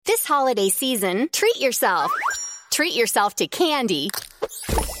holiday season, treat yourself. Treat yourself to candy.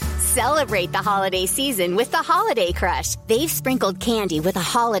 Celebrate the holiday season with the Holiday Crush. They've sprinkled candy with a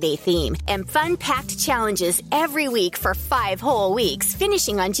holiday theme and fun-packed challenges every week for 5 whole weeks,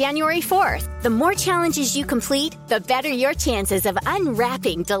 finishing on January 4th. The more challenges you complete, the better your chances of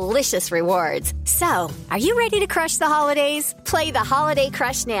unwrapping delicious rewards. So, are you ready to crush the holidays? Play the Holiday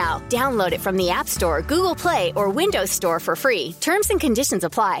Crush now. Download it from the App Store, Google Play, or Windows Store for free. Terms and conditions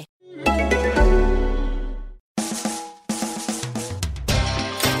apply.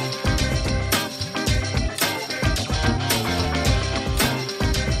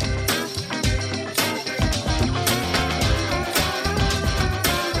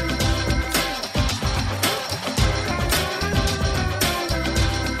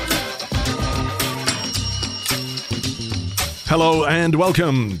 Hello and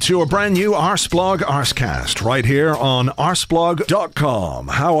welcome to a brand new Arsblog Arscast right here on arsblog.com.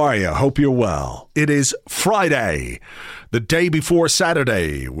 How are you? Hope you're well. It is Friday, the day before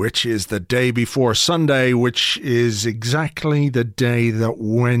Saturday, which is the day before Sunday, which is exactly the day that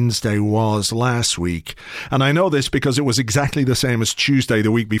Wednesday was last week. And I know this because it was exactly the same as Tuesday the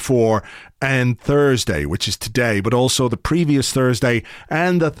week before and Thursday, which is today, but also the previous Thursday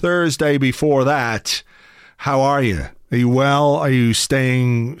and the Thursday before that. How are you? Are you well? Are you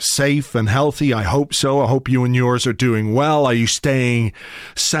staying safe and healthy? I hope so. I hope you and yours are doing well. Are you staying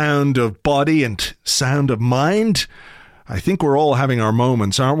sound of body and sound of mind? I think we're all having our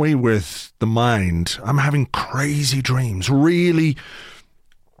moments, aren't we, with the mind? I'm having crazy dreams, really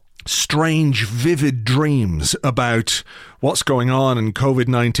strange, vivid dreams about what's going on in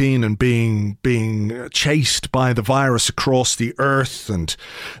COVID-19 and being chased by the virus across the earth. And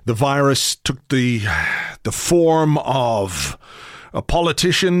the virus took the form of a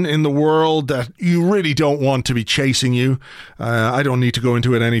politician in the world that you really don't want to be chasing you. I don't need to go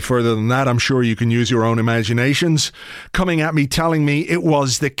into it any further than that. I'm sure you can use your own imaginations. Coming at me, telling me it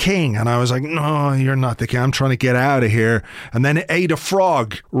was the king. And I was like, no, you're not the king. I'm trying to get out of here. And then it ate a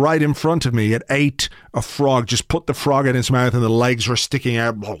frog right in front of me. It ate a frog, just put the frog in its mouth and the legs were sticking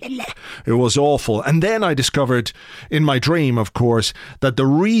out. It was awful. And then I discovered in my dream, of course, that the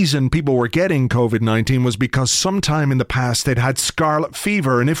reason people were getting COVID-19 was because sometime in the past they'd had scarlet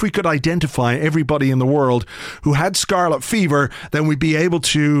fever. And if we could identify everybody in the world who had scarlet fever, then we'd be able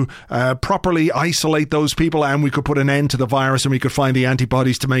to properly isolate those people and we could put an end to the virus and we could find the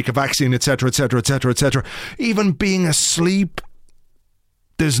antibodies to make a vaccine, etc., etc., etc., etc. Even being asleep,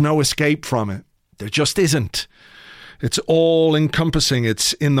 there's no escape from it. There just isn't. It's all encompassing.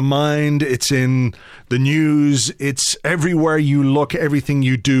 It's in the mind. It's in the news. It's everywhere you look. Everything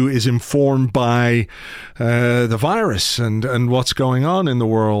you do is informed by the virus and what's going on in the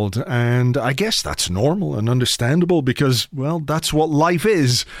world. And I guess that's normal and understandable because, well, that's what life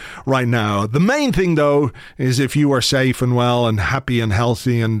is right now. The main thing, though, is if you are safe and well and happy and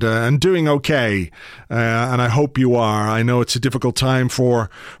healthy and doing okay. And I hope you are. I know it's a difficult time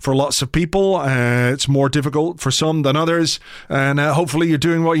for lots of people. It's more difficult for some than others, and hopefully you're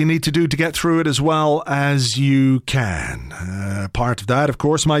doing what you need to do to get through it as well as you can. Part of that, of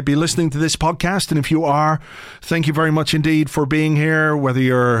course, might be listening to this podcast, and if you are, thank you very much indeed for being here, whether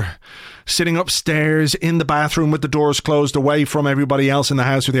you're sitting upstairs in the bathroom with the doors closed away from everybody else in the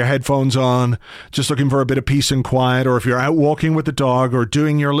house with your headphones on, just looking for a bit of peace and quiet, or if you're out walking with the dog or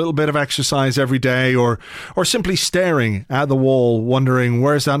doing your little bit of exercise every day, or simply staring at the wall wondering,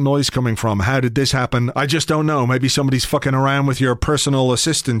 where's that noise coming from? How did this happen? I just don't know. Maybe somebody's fucking around with your personal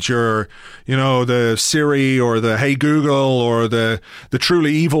assistant, your, the Siri or the Hey Google or the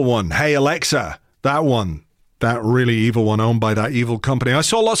truly evil one. Hey Alexa, that one. That really evil one owned by that evil company. I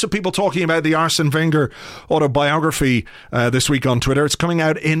saw lots of people talking about the Arsene Wenger autobiography this week on Twitter. It's coming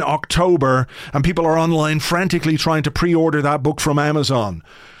out in October and people are online frantically trying to pre-order that book from Amazon.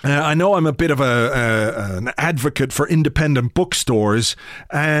 I know I'm a bit of an advocate for independent bookstores,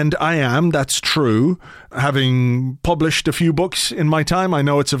 and I am, that's true. Having published a few books in my time, I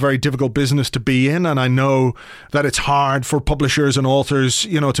know it's a very difficult business to be in, and I know that it's hard for publishers and authors,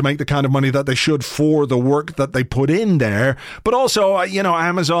 to make the kind of money that they should for the work that they put in there. But also,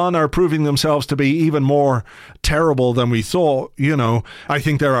 Amazon are proving themselves to be even more terrible than we thought. I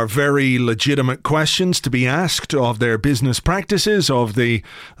think there are very legitimate questions to be asked of their business practices, of the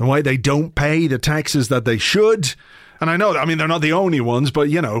way they don't pay the taxes that they should. And I know, they're not the only ones, but,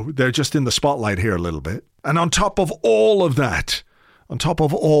 they're just in the spotlight here a little bit. And on top of all of that,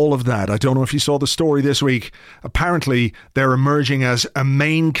 I don't know if you saw the story this week, apparently they're emerging as a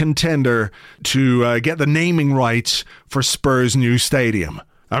main contender to get the naming rights for Spurs' new stadium.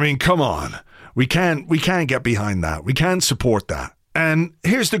 Come on. We can't get behind that. We can't support that. And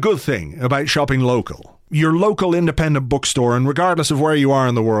here's the good thing about shopping local. Your local independent bookstore, and regardless of where you are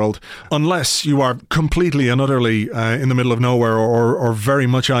in the world, unless you are completely and utterly in the middle of nowhere or very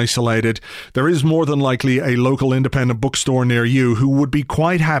much isolated, there is more than likely a local independent bookstore near you who would be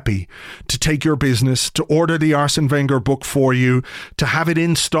quite happy to take your business, to order the Arsene Wenger book for you, to have it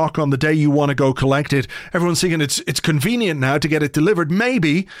in stock on the day you want to go collect it. Everyone's thinking it's convenient now to get it delivered.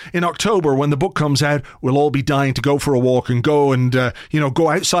 Maybe in October when the book comes out, we'll all be dying to go for a walk and go and go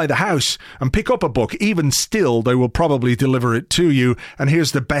outside the house and pick up a book. Even still, they will probably deliver it to you. And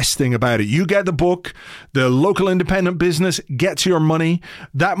here's the best thing about it. You get the book, the local independent business gets your money.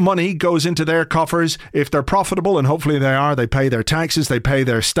 That money goes into their coffers. If they're profitable, and hopefully they are, they pay their taxes, they pay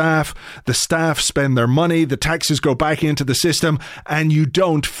their staff. The staff spend their money, the taxes go back into the system, and you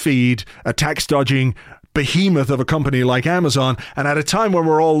don't feed a tax dodging behemoth of a company like Amazon. And at a time when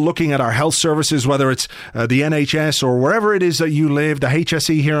we're all looking at our health services, whether it's the NHS or wherever it is that you live, the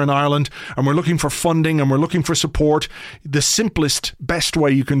HSE here in Ireland, and we're looking for funding and we're looking for support, the simplest, best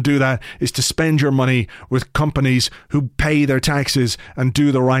way you can do that is to spend your money with companies who pay their taxes and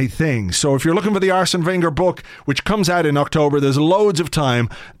do the right thing. So if you're looking for the Arsene Wenger book, which comes out in October, there's loads of time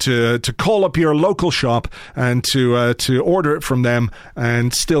to call up your local shop and to order it from them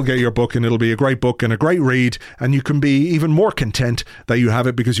and still get your book, and it'll be a great book and a great read, and you can be even more content that you have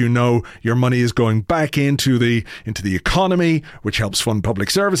it because you know your money is going back into the economy, which helps fund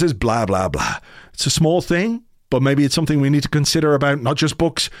public services, blah, blah, blah. It's a small thing, but maybe it's something we need to consider about not just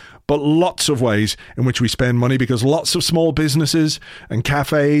books, but lots of ways in which we spend money, because lots of small businesses and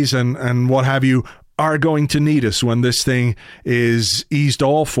cafes and what have you are going to need us when this thing is eased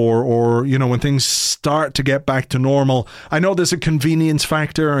off or when things start to get back to normal. I know there's a convenience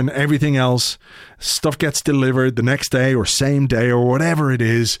factor and everything else. Stuff gets delivered the next day or same day or whatever it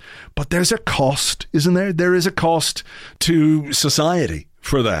is. But there's a cost, isn't there? There is a cost to society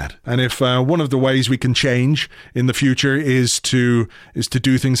for that. And if one of the ways we can change in the future is to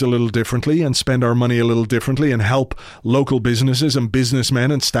do things a little differently and spend our money a little differently and help local businesses and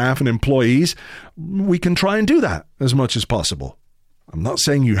businessmen and staff and employees, we can try and do that as much as possible. I'm not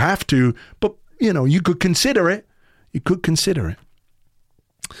saying you have to, but you could consider it. You could consider it.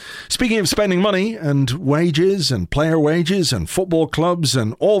 Speaking of spending money and wages and player wages and football clubs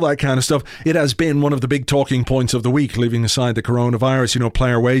and all that kind of stuff, it has been one of the big talking points of the week, leaving aside the coronavirus.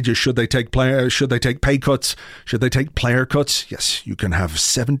 Player wages, should they take pay cuts? Should they take player cuts? Yes, you can have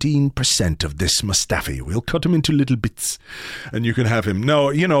 17% of this Mustafi. We'll cut him into little bits and you can have him.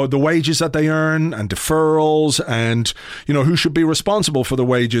 No, the wages that they earn and deferrals and, who should be responsible for the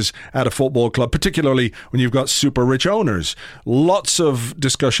wages at a football club, particularly when you've got super rich owners. Lots of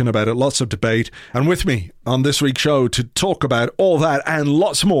discussion about it, lots of debate. And with me on this week's show to talk about all that and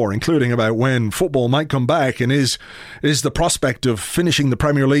lots more, including about when football might come back and is the prospect of finishing the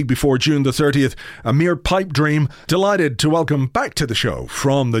Premier League before June the 30th a mere pipe dream. Delighted to welcome back to the show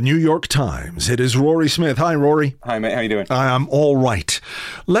from the New York Times, it is Rory Smith. Hi, Rory. Hi, mate. How you doing? I am all right.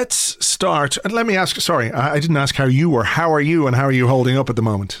 Let's start. And let me ask, sorry, I didn't ask how you were. How are you and how are you holding up at the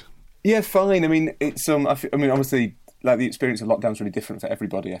moment? Yeah, fine. I mean, it's obviously, like, the experience of lockdown is really different for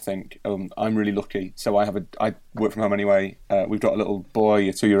everybody, I think. I'm really lucky. So I work from home anyway. We've got a little boy,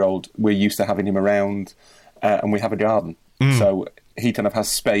 a 2-year-old. We're used to having him around, and we have a garden. So he kind of has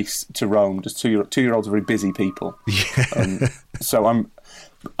space to roam. Just two-year-olds are very busy people. Yeah. So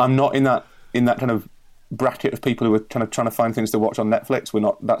I'm not in that kind of bracket of people who are kind of trying to find things to watch on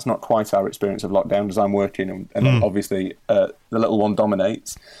Netflix. That's not quite our experience of lockdown, as I'm working, and obviously the little one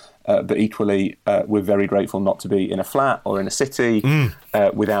dominates. But equally, we're very grateful not to be in a flat or in a city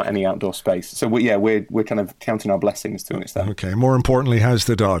without any outdoor space. So we're kind of counting our blessings to an extent. Okay. More importantly, how's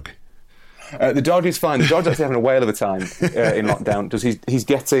the dog? The dog is fine. The dog's actually having a whale of a time in lockdown because he's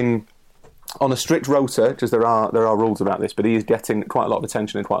getting on a strict rota, because there are rules about this, but he is getting quite a lot of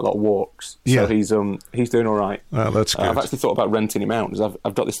attention and quite a lot of walks. So he's doing all right. That's good. I've actually thought about renting him out because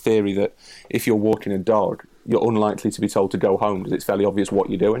I've got this theory that if you're walking a dog, you're unlikely to be told to go home because it's fairly obvious what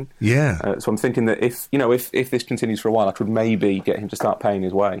you're doing. Yeah. So I'm thinking that if this continues for a while, I could maybe get him to start paying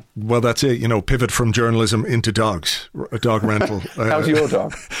his way. Well, that's it. Pivot from journalism into dogs, a dog rental. How's your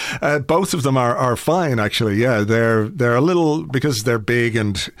dog? Both of them are fine, actually. Yeah, they're a little, because they're big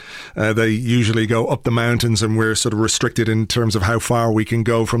and they usually go up the mountains and we're sort of restricted in terms of how far we can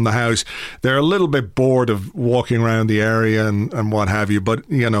go from the house. They're a little bit bored of walking around the area and what have you, but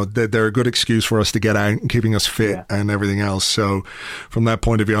they're a good excuse for us to get out and keeping us fit and everything else. So from that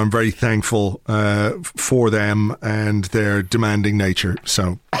point of view, I'm very thankful for them and their demanding nature.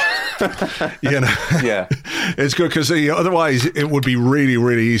 So it's good because otherwise it would be really,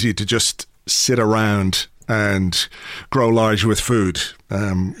 really easy to just sit around and grow large with food.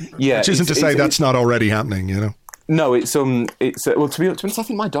 Which isn't to say that's not already happening, you know. No, it's well, to be honest, I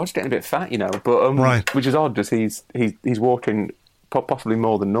think my dog's getting a bit fat, you know, but right. Which is odd, as he's walking possibly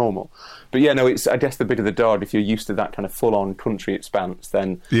more than normal. But yeah, no, it's, I guess, the bit of the dog. If you're used to that kind of full-on country expanse,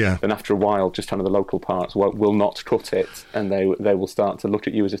 then after a while, just kind of the local parts will not cut it, and they will start to look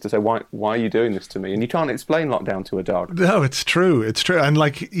at you as if to say, why are you doing this to me? And you can't explain lockdown to a dog. No, it's true. And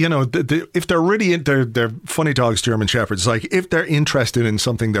like, you know, if they're really they're funny dogs, German Shepherds. Like, if they're interested in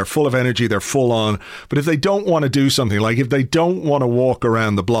something, they're full of energy, they're full on. But if they don't want to do something, like if they don't want to walk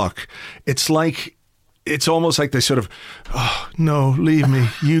around the block, it's almost like they sort of, oh no, leave me.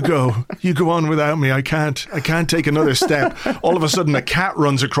 You go on without me. I can't take another step. All of a sudden a cat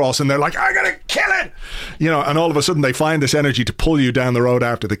runs across and they're like, I'm going to kill it. You know, and all of a sudden they find this energy to pull you down the road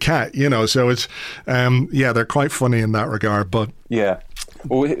after the cat, you know. So it's, they're quite funny in that regard, but. Yeah.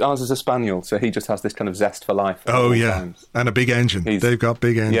 Well, ours is a spaniel, so he just has this kind of zest for life. Oh, yeah. Times. And a big engine. They've got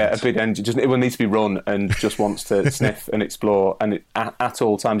big engines. Yeah, a big engine. It will need to be run and just wants to sniff and explore. And at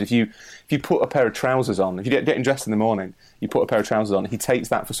all times, if you put a pair of trousers on, if you're getting dressed in the morning, you put a pair of trousers on, he takes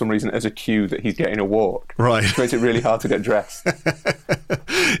that for some reason as a cue that he's getting a walk. Right. Which makes it really hard to get dressed.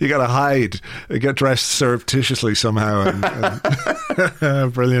 You got to hide, get dressed surreptitiously somehow.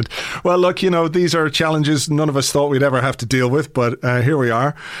 Brilliant. Well, look, you know, these are challenges none of us thought we'd ever have to deal with, but here we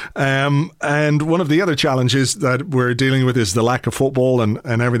are. And one of the other challenges that we're dealing with is the lack of football and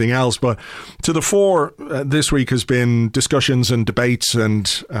everything else. But to the fore this week has been discussions and debates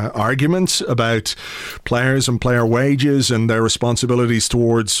and arguments about players and player wages and their responsibilities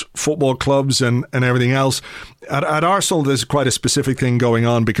towards football clubs and everything else. At Arsenal, there's quite a specific thing going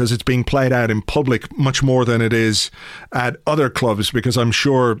on because it's being played out in public much more than it is at other clubs, because I'm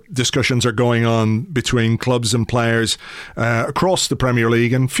sure discussions are going on between clubs and players across the Premier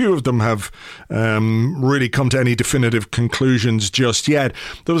League, and few of them have really come to any definitive conclusions just yet.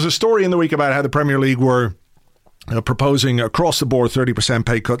 There was a story in the week about how the Premier League were proposing across the board 30%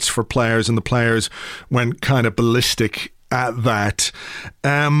 pay cuts for players, and the players went kind of ballistic at that.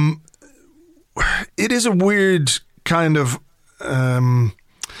 It is a weird kind of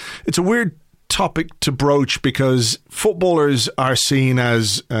it's a weird topic to broach, because footballers are seen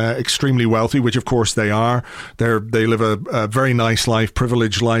as extremely wealthy, which of course they are. They live a very nice life,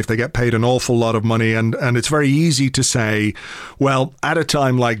 privileged life. They get paid an awful lot of money, and it's very easy to say, well, at a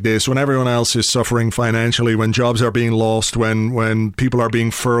time like this, when everyone else is suffering financially, when jobs are being lost, when people are being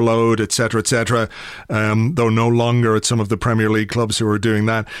furloughed, etc., though no longer at some of the Premier League clubs who are doing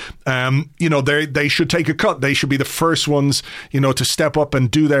that, you know, they should take a cut. They should be the first ones, you know, to step up and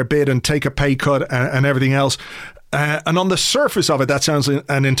do their bit and take a pay cut and everything else. And on the surface of it, that sounds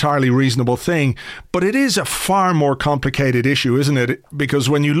an entirely reasonable thing, but it is a far more complicated issue, isn't it? Because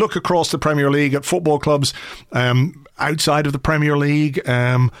when you look across the Premier League at football clubs outside of the Premier League,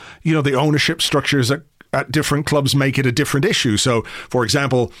 you know, the ownership structures at different clubs make it a different issue. So, for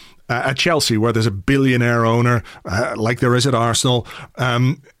example, at Chelsea, where there's a billionaire owner, like there is at Arsenal,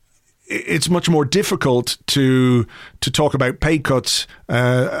 it's much more difficult to talk about pay cuts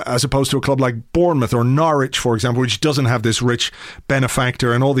as opposed to a club like Bournemouth or Norwich, for example, which doesn't have this rich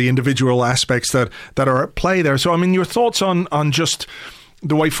benefactor and all the individual aspects that are at play there. So, I mean, your thoughts on just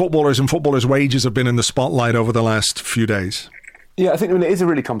the way footballers and footballers' wages have been in the spotlight over the last few days? Yeah, I think it is a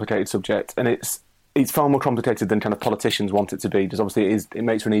really complicated subject, and it's far more complicated than kind of politicians want it to be, because obviously it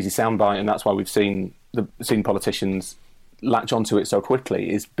makes for an easy soundbite, and that's why we've seen politicians latch onto it so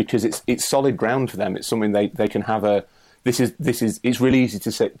quickly, is because it's solid ground for them. It's something they can have it's really easy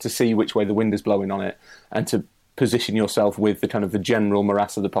to see which way the wind is blowing on it, and to position yourself with the kind of the general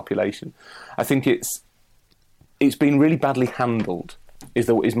morass of the population. I think it's been really badly handled.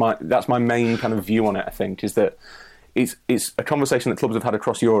 That's my main kind of view on it. I think is that it's a conversation that clubs have had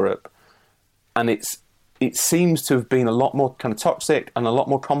across Europe, and it seems to have been a lot more kind of toxic and a lot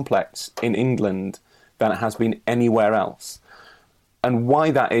more complex in England than it has been anywhere else. And why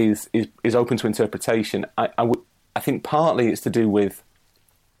that is open to interpretation. I think partly it's to do with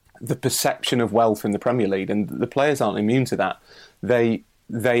the perception of wealth in the Premier League, and the players aren't immune to that. They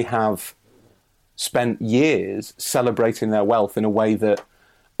have spent years celebrating their wealth in a way that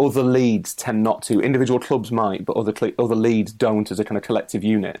other leagues tend not to. Individual clubs might, but other leagues don't as a kind of collective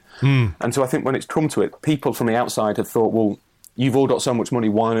unit. And so I think when it's come to it, people from the outside have thought, well, you've all got so much money,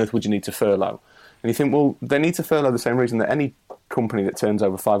 why on earth would you need to furlough? And you think, well, they need to furlough the same reason that any company that turns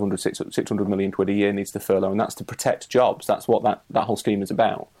over 500, 600 million quid a year needs to furlough, and that's to protect jobs. That's what that whole scheme is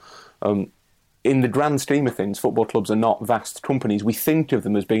about. In the grand scheme of things, football clubs are not vast companies. We think of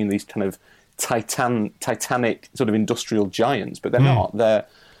them as being these kind of titanic sort of industrial giants, but they're not. They're,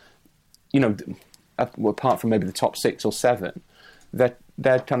 you know, apart from maybe the top 6 or 7,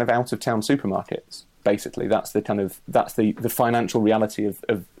 they're kind of out of town supermarkets. Basically, that's the financial reality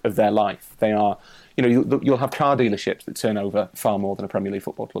of their life. They are, you'll have car dealerships that turn over far more than a Premier League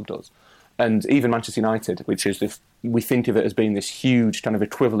football club does, and even Manchester United, which is we think of it as being this huge kind of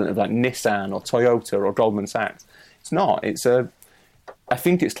equivalent of like Nissan or Toyota or Goldman Sachs. It's not. I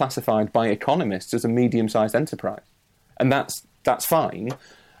think it's classified by economists as a medium-sized enterprise, and that's fine.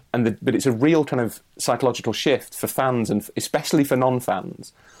 But it's a real kind of psychological shift for fans, and especially for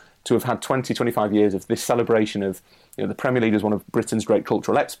non-fans, to have had 20, 25 years of this celebration of the Premier League as one of Britain's great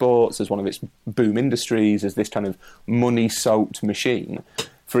cultural exports, as one of its boom industries, as this kind of money-soaked machine,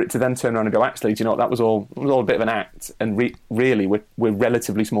 for it to then turn around and go, actually, do you know what, that was all a bit of an act, and really we're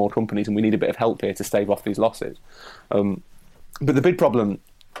relatively small companies and we need a bit of help here to stave off these losses. But the big problem,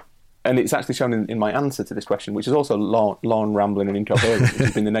 and it's actually shown in my answer to this question, which is also long, rambling and incoherent, which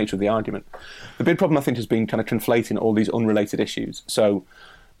has been the nature of the argument. The big problem, I think, has been kind of conflating all these unrelated issues. So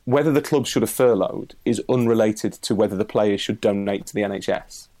whether the clubs should have furloughed is unrelated to whether the players should donate to the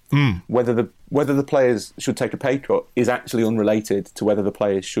NHS. Whether the players should take a pay cut is actually unrelated to whether the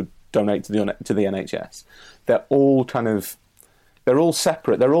players should donate to the NHS. They're all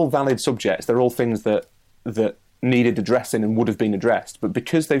separate. They're all valid subjects. They're all things that needed addressing and would have been addressed. But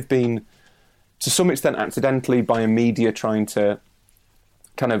because they've been, to some extent, accidentally by a media trying to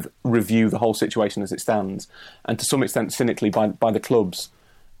kind of review the whole situation as it stands, and to some extent cynically by the clubs,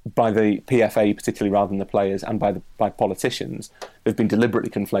 by the PFA particularly rather than the players, and by politicians, they've been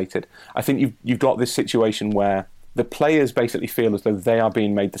deliberately conflated. I think you've got this situation where the players basically feel as though they are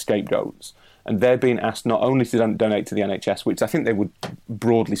being made the scapegoats, and they're being asked not only to donate to the NHS, which I think they would,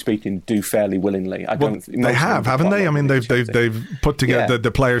 broadly speaking, do fairly willingly. They have, haven't they? I mean, they've put together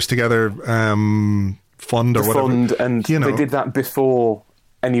the players together fund or whatever, and they did that before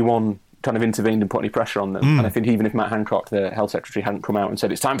anyone kind of intervened and put any pressure on them. And I think even if Matt Hancock, the health secretary, hadn't come out and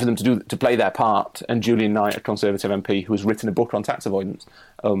said it's time for them to play their part, and Julian Knight, a Conservative MP who has written a book on tax avoidance,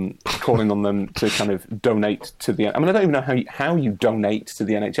 calling on them to kind of donate to the... I mean, I don't even know how you donate to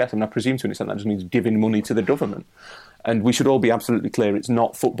the NHS. I mean, I presume to an extent that just means giving money to the government. And we should all be absolutely clear, it's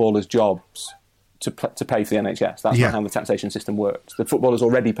not footballers' jobs to pay for the NHS. That's not how the taxation system works. The footballers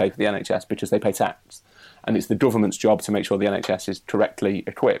already pay for the NHS because they pay tax. And it's the government's job to make sure the NHS is correctly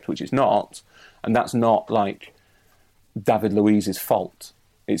equipped, which it's not. And that's not like David Luiz's fault.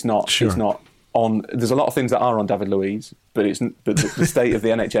 It's not. Sure. It's not on. There's a lot of things that are on David Luiz, but the state of the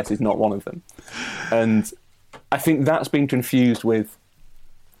NHS is not one of them. And I think that's been confused with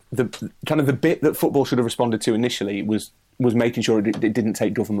the kind of the bit that football should have responded to initially was making sure it didn't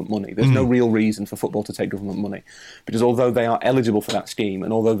take government money. There's no real reason for football to take government money, because although they are eligible for that scheme,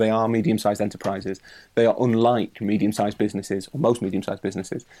 and although they are medium-sized enterprises, they are unlike medium-sized businesses, or most medium-sized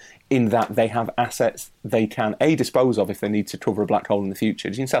businesses, in that they have assets they can, A, dispose of if they need to cover a black hole in the future,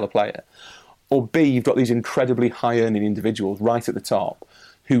 you can sell a player, or B, you've got these incredibly high-earning individuals right at the top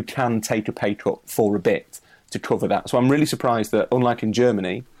who can take a pay cut for a bit to cover that. So I'm really surprised that, unlike in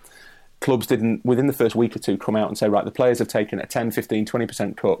Germany, clubs didn't, within the first week or two, come out and say, right, the players have taken a 10, 15,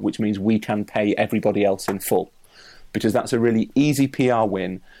 20% cut, which means we can pay everybody else in full. Because that's a really easy PR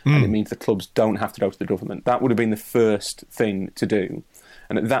win, and it means the clubs don't have to go to the government. That would have been the first thing to do.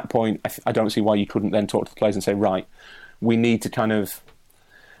 And at that point, I don't see why you couldn't then talk to the players and say, right, we need to kind of,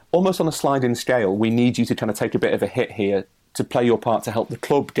 almost on a sliding scale, we need you to kind of take a bit of a hit here to play your part to help the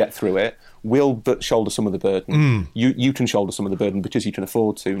club get through it. We'll shoulder some of the burden. You can shoulder some of the burden because you can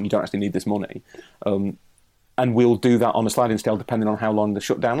afford to, and you don't actually need this money. And we'll do that on a sliding scale depending on how long the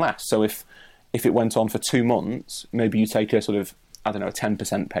shutdown lasts. So if it went on for 2 months, maybe you take a sort of, I don't know, a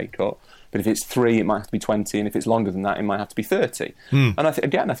 10% pay cut. But if it's 3, it might have to be 20, and if it's longer than that, it might have to be 30. And I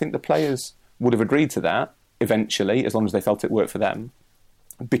think the players would have agreed to that eventually, as long as they felt it worked for them,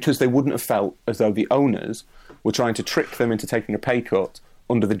 because they wouldn't have felt as though the owners were trying to trick them into taking a pay cut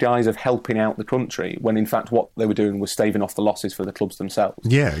under the guise of helping out the country, when in fact what they were doing was staving off the losses for the clubs themselves.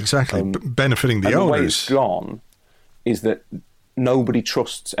 Yeah, exactly. Benefiting the owners. The way it's gone is that nobody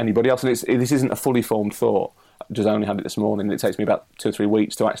trusts anybody else. And this isn't a fully formed thought. I just only had it this morning. It takes me about 2 or 3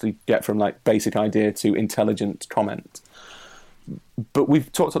 weeks to actually get from like basic idea to intelligent comment. But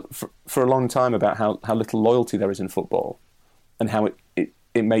we've talked for a long time about how little loyalty there is in football, and how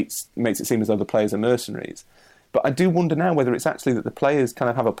it makes it seem as though the players are mercenaries. But I do wonder now whether it's actually that the players kind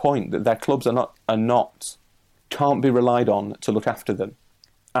of have a point, that their clubs can't be relied on to look after them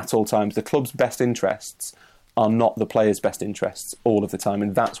at all times. The club's best interests are not the players' best interests all of the time,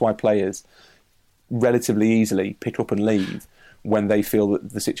 and that's why players relatively easily pick up and leave when they feel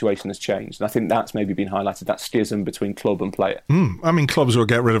that the situation has changed. And I think that's maybe been highlighted, that schism between club and player. I mean, clubs will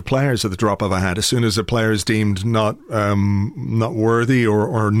get rid of players at the drop of a hat. As soon as a player is deemed not worthy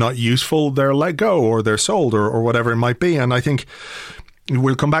or not useful, they're let go or they're sold or whatever it might be. And I think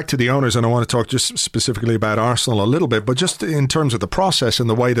we'll come back to the owners, and I want to talk just specifically about Arsenal a little bit, but just in terms of the process and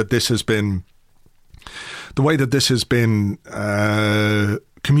the way that this has been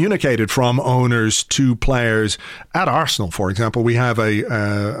communicated from owners to players at Arsenal. For example, we have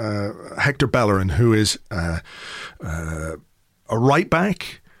a Hector Bellerin, who is a right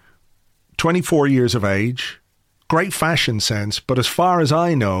back, 24 years of age, great fashion sense, but as far as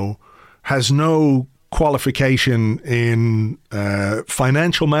I know, has no qualification in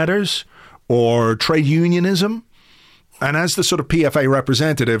financial matters or trade unionism. And as the sort of PFA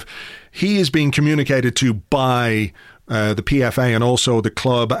representative, he is being communicated to by the PFA and also the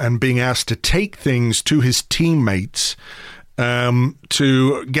club, and being asked to take things to his teammates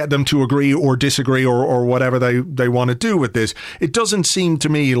to get them to agree or disagree or whatever they want to do with this. It doesn't seem to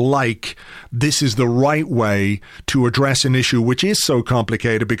me like this is the right way to address an issue which is so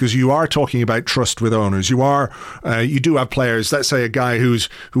complicated, because you are talking about trust with owners. You do have players, let's say a guy who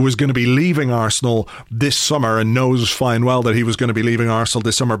was going to be leaving Arsenal this summer and knows fine well that he was going to be leaving Arsenal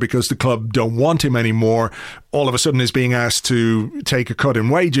this summer because the club don't want him anymore, all of a sudden is being asked to take a cut in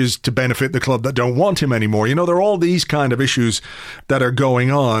wages to benefit the club that don't want him anymore. You know, there are all these kind of issues that are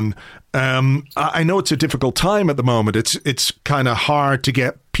going on. I know it's a difficult time at the moment. It's kind of hard to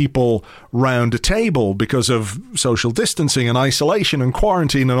get people round a table because of social distancing and isolation and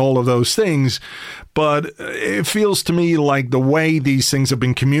quarantine and all of those things. But it feels to me like the way these things have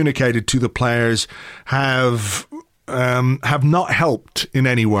been communicated to the players have not helped in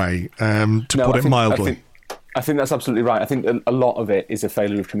any way, put it mildly. I think that's absolutely right. I think a lot of it is a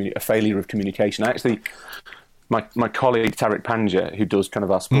failure of communication. Actually, my colleague Tariq Panja, who does kind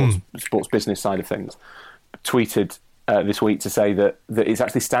of our sports business side of things, tweeted this week to say that it's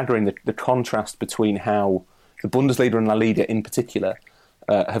actually staggering the contrast between how the Bundesliga and La Liga in particular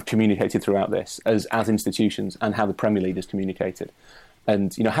have communicated throughout this as institutions, and how the Premier League has communicated.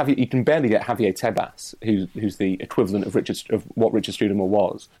 And you know, you can barely get Javier Tebas, who's the equivalent of what Richard Studemer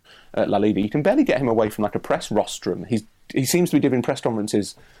was at La Liga. You can barely get him away from like a press rostrum. He seems to be giving press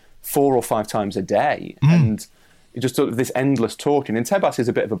conferences 4 or 5 times a day, and just sort of this endless talking. And Tebas is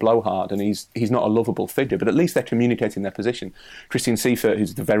a bit of a blowhard, and he's not a lovable figure, but at least they're communicating their position. Christian Seifert,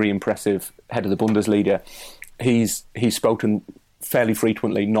 who's the very impressive head of the Bundesliga, he's spoken fairly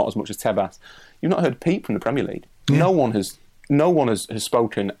frequently, not as much as Tebas. You've not heard a peep from the Premier League. Yeah. No one has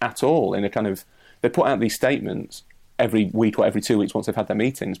spoken at all in a kind of... They put out these statements every week or every 2 weeks once they've had their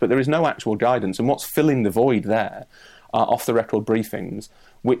meetings, but there is no actual guidance. And what's filling the void there are off-the-record briefings,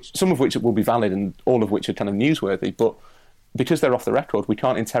 some of which will be valid and all of which are kind of newsworthy, but because they're off the record, we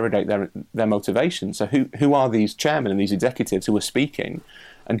can't interrogate their motivation. So who are these chairmen and these executives who are speaking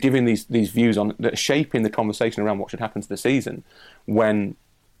and giving these views on that are shaping the conversation around what should happen to the season? And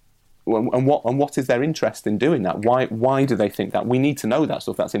what is their interest in doing that? Why do they think that? We need to know that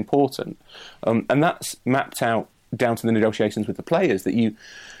stuff. That's important, and that's mapped out down to the negotiations with the players. That you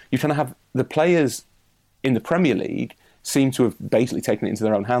kind of have the players in the Premier League seem to have basically taken it into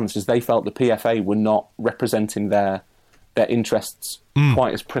their own hands, because they felt the PFA were not representing their interests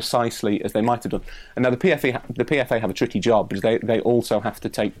quite as precisely as they might have done. And now the PFA have a tricky job, because they also have to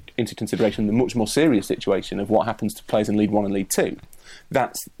take into consideration the much more serious situation of what happens to players in League One and League Two.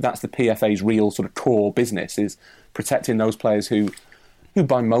 That's the PFA's real sort of core business, is protecting those players who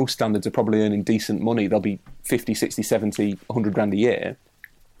by most standards are probably earning decent money. They'll be 50, 60, 70, 100 grand a year,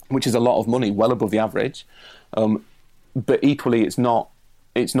 which is a lot of money, well above the average. But equally, it's not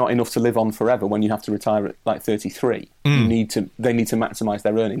enough to live on forever when you have to retire at like 33. They need to maximise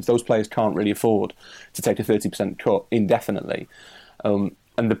their earnings. Those players can't really afford to take a 30% cut indefinitely.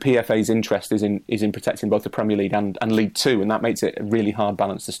 And the PFA's interest is in protecting both the Premier League and League Two, and that makes it a really hard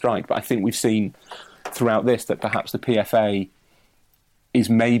balance to strike. But I think we've seen throughout this that perhaps the PFA is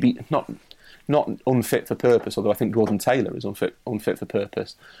maybe not unfit for purpose, although I think Gordon Taylor is unfit for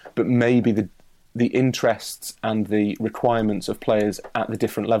purpose, but maybe the interests and the requirements of players at the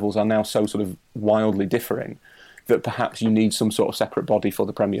different levels are now so sort of wildly differing that perhaps you need some sort of separate body for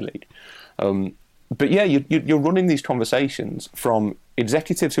the Premier League. But yeah, you're running these conversations from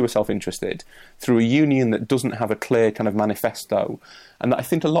executives who are self-interested through a union that doesn't have a clear kind of manifesto, and that I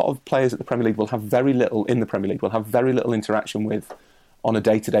think a lot of players at the Premier League will have very little interaction with on a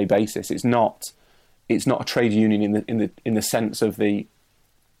day-to-day basis. It's not a trade union in the sense of like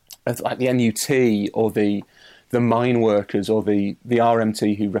the NUT or the mine workers or the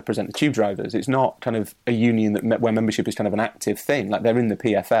RMT who represent the tube drivers. It's not kind of a union where membership is kind of an active thing. Like, they're in the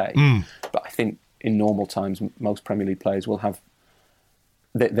PFA, but I think in normal times most Premier League players will have.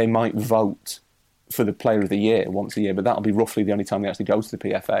 They might vote for the Player of the Year once a year, but that'll be roughly the only time they actually go to the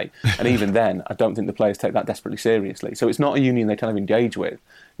PFA. And even then, I don't think the players take that desperately seriously. So it's not a union they kind of engage with.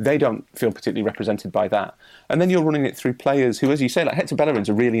 They don't feel particularly represented by that. And then you're running it through players who, as you say, like Hector Bellerin's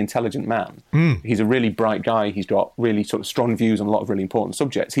a really intelligent man. He's a really bright guy. He's got really sort of strong views on a lot of really important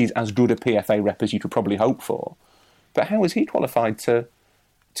subjects. He's as good a PFA rep as you could probably hope for. But how is he qualified to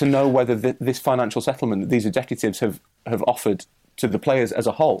know whether this financial settlement that these executives have offered to the players as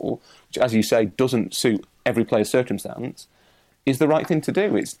a whole, which, as you say, doesn't suit every player's circumstance, is the right thing to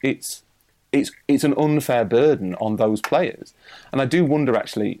do? It's an unfair burden on those players. And I do wonder,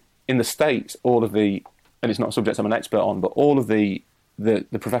 actually, in the States, and it's not a subject I'm an expert on, but all of the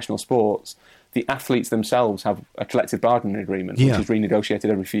professional sports, the athletes themselves have a collective bargaining agreement, which is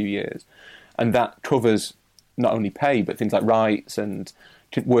renegotiated every few years. And that covers not only pay, but things like rights and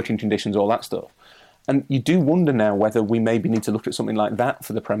working conditions, all that stuff. And you do wonder now whether we maybe need to look at something like that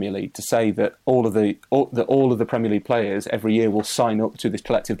for the Premier League, to say that all of the Premier League players every year will sign up to this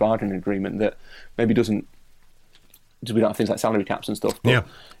collective bargaining agreement that maybe doesn't. We don't have things like salary caps and stuff. But, yeah,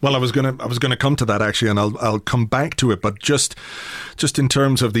 well, I was gonna come to that actually, and I'll come back to it. But just in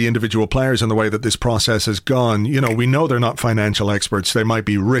terms of the individual players and the way that this process has gone, we know they're not financial experts. They might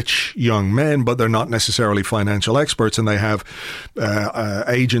be rich young men, but they're not necessarily financial experts, and they have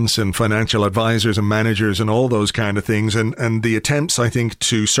agents and financial advisors and managers and all those kind of things. And the attempts, I think,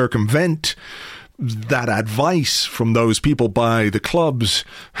 to circumvent that advice from those people by the clubs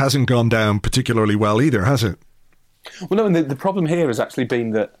hasn't gone down particularly well either, has it? Well, no, and the problem here has actually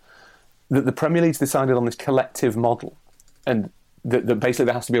been that the Premier League's decided on this collective model, and that basically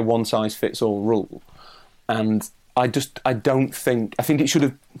there has to be a one-size-fits-all rule. And I think it should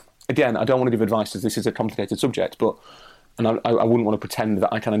have. Again, I don't want to give advice as this is a complicated subject, and I wouldn't want to pretend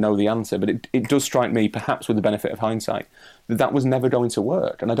that I kind of know the answer, but it does strike me, perhaps with the benefit of hindsight, that was never going to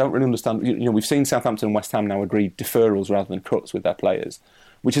work. And I don't really understand. We've seen Southampton and West Ham now agree deferrals rather than cuts with their players,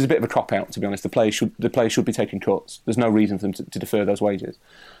 which is a bit of a cop-out, to be honest. The players should be taking cuts. There's no reason for them to defer those wages.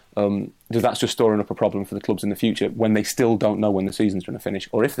 That's just storing up a problem for the clubs in the future when they still don't know when the season's going to finish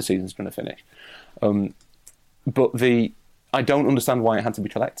or if the season's going to finish. I don't understand why it had to be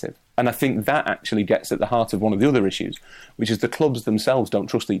collective. And I think that actually gets at the heart of one of the other issues, which is the clubs themselves don't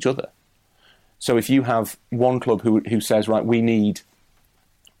trust each other. So if you have one club who says, right, we need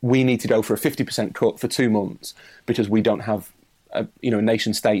to go for a 50% cut for 2 months because we don't have a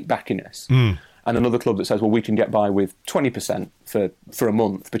nation state backing us, and another club that says, well, we can get by with 20% for a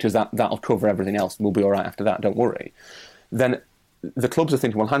month because that'll cover everything else and we'll be all right after that, don't worry, then the clubs are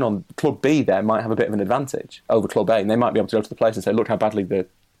thinking, well, hang on, Club B there might have a bit of an advantage over Club A, and they might be able to go to the players and say, look how badly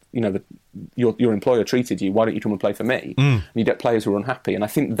your employer treated you, why don't you come and play for me? And you get players who are unhappy. And I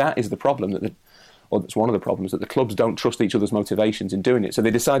think that is the problem, it's one of the problems, that the clubs don't trust each other's motivations in doing it. So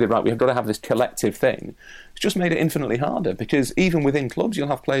they decided, right, we've got to have this collective thing. It's just made it infinitely harder, because even within clubs, you'll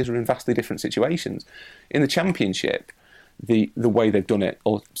have players who are in vastly different situations. In the Championship, the way they've done it,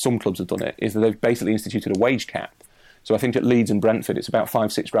 or some clubs have done it, is that they've basically instituted a wage cap. So I think at Leeds and Brentford, it's about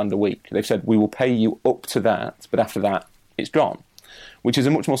 £5-6 a week. They've said, we will pay you up to that, but after that, it's gone, which is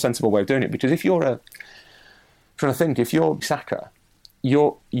a much more sensible way of doing it. Because if you're Saka,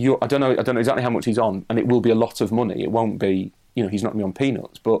 I don't know exactly how much he's on, and it will be a lot of money. It won't be, he's not going to be on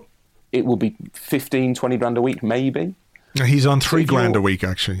peanuts, but it will be $15-20 a week, maybe. He's on $3,000 a week,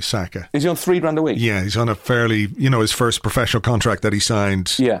 actually, Saka. Is he on $3,000 a week? Yeah, he's on a fairly, his first professional contract that he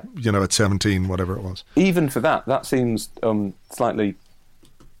signed, at 17, whatever it was. Even for that seems slightly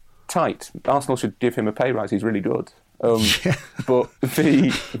tight. Arsenal should give him a pay rise. He's really good. But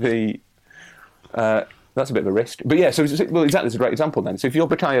that's a bit of a risk. But yeah, exactly, it's a great example then. So if you're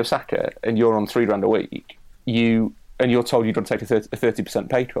Bukayo Saka and you're on $3,000 a week, and you're told you've got to take a 30%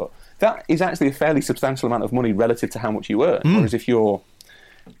 pay cut, that is actually a fairly substantial amount of money relative to how much you earn. Whereas if you're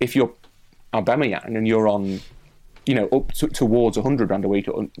Aubameyang and you're on, up towards $100,000 a week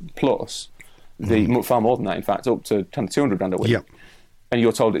plus, far more than that, in fact, up to kind of $200,000 a week, and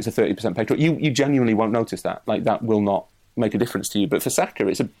you're told it's a 30% pay cut, you genuinely won't notice that. Like, that will not make a difference to you. But for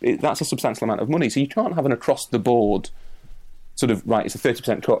Saka, that's a substantial amount of money. So you can't have an across the board sort of, right, it's a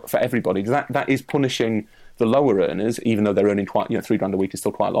 30% cut for everybody. That is punishing the lower earners, even though they're earning quite, $3,000 a week is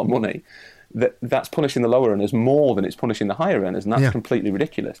still quite a lot of money. That's punishing the lower earners more than it's punishing the higher earners, and that's completely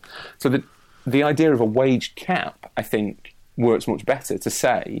ridiculous. So the idea of a wage cap, I think, works much better to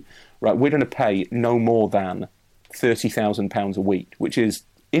say, right, we're going to pay no more than £30,000 a week, which is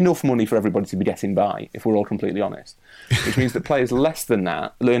enough money for everybody to be getting by, if we're all completely honest, which means that players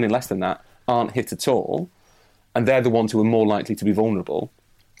earning less than that, aren't hit at all, and they're the ones who are more likely to be vulnerable.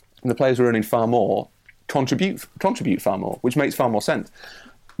 And the players who are earning far more contribute far more, which makes far more sense.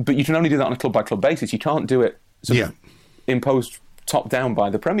 But you can only do that on a club-by-club basis. You can't do it imposed top-down by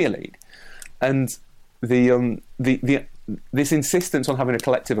the Premier League. And this insistence on having a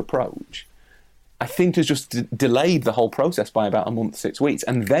collective approach, I think, has just delayed the whole process by about a month, 6 weeks.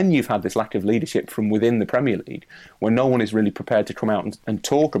 And then you've had this lack of leadership from within the Premier League, where no one is really prepared to come out and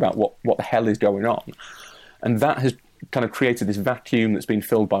talk about what the hell is going on. And that has kind of created this vacuum that's been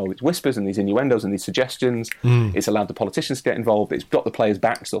filled by all these whispers and these innuendos and these suggestions. It's allowed the politicians to get involved. It's got the players'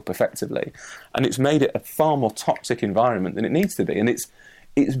 backs up, effectively. And it's made it a far more toxic environment than it needs to be. And it's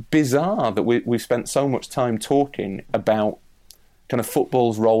bizarre that we've spent so much time talking about kind of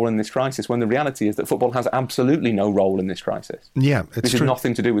football's role in this crisis, when the reality is that football has absolutely no role in this crisis. Yeah, it's This true. is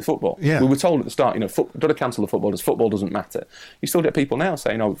nothing to do with football. Yeah. We were told at the start, got to cancel the football, as football doesn't matter. You still get people now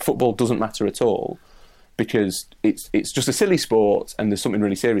saying, football doesn't matter at all, because it's just a silly sport and there's something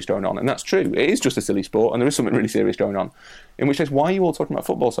really serious going on. And that's true. It is just a silly sport and there is something really serious going on. In which case, why are you all talking about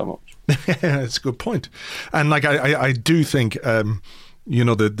football so much? That's a good point. And I do think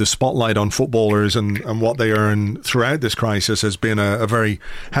the spotlight on footballers and what they earn throughout this crisis has been a very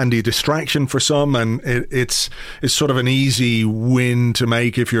handy distraction for some, and it's sort of an easy win to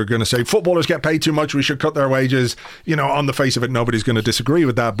make if you're going to say footballers get paid too much, we should cut their wages. On the face of it, nobody's going to disagree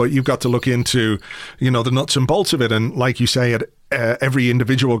with that, but you've got to look into the nuts and bolts of it. And like you say, every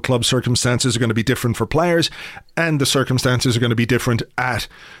individual club circumstances are going to be different for players, and the circumstances are going to be different at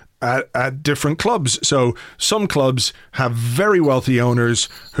different clubs. So some clubs have very wealthy owners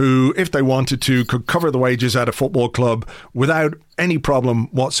who, if they wanted to, could cover the wages at a football club without any problem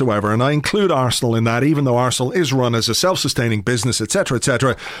whatsoever. And I include Arsenal in that, even though Arsenal is run as a self-sustaining business, etc.,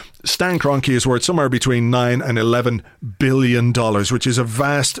 etc. Stan Kroenke is worth somewhere between $9 and $11 billion, which is a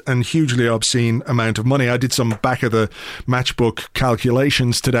vast and hugely obscene amount of money. I did some back of the matchbook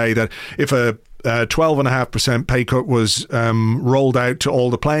calculations today that if a 12.5% pay cut was rolled out to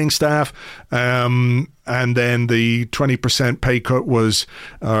all the playing staff, and then the 20% pay cut was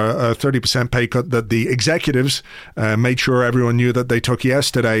a 30% pay cut that the executives made sure everyone knew that they took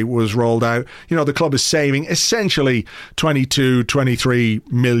yesterday was rolled out. The club is saving essentially 23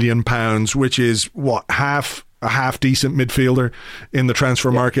 million pounds, which is a half decent midfielder in the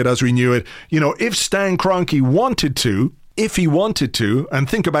transfer market as we knew it. If Stan Kroenke wanted to, and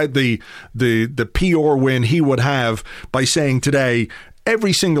think about the PR win he would have by saying today,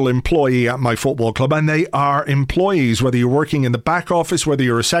 every single employee at my football club, and they are employees, whether you're working in the back office, whether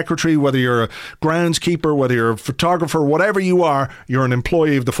you're a secretary, whether you're a groundskeeper, whether you're a photographer, whatever you are, you're an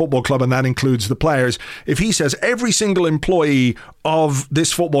employee of the football club, and that includes the players. If he says every single employee of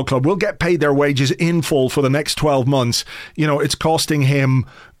this football club will get paid their wages in full for the next 12 months, it's costing him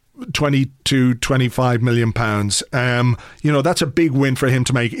 25 million pounds. That's a big win for him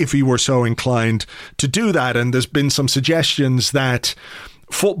to make if he were so inclined to do that. And there's been some suggestions that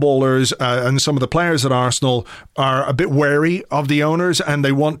footballers and some of the players at Arsenal are a bit wary of the owners, and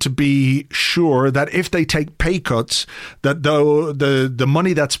they want to be sure that if they take pay cuts, that though the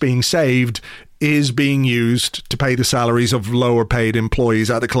money that's being saved is being used to pay the salaries of lower paid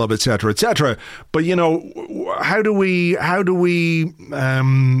employees at the club, etc., etc. But how do we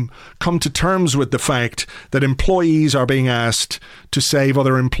come to terms with the fact that employees are being asked to save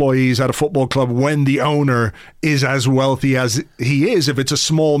other employees at a football club when the owner is as wealthy as he is? If it's a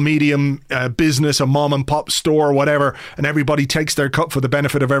small, medium business, a mom and pop store or whatever, and everybody takes their cut for the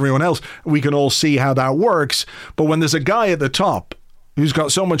benefit of everyone else, we can all see how that works. But when there's a guy at the top who's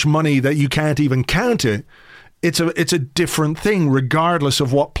got so much money that you can't even count it, it's a different thing regardless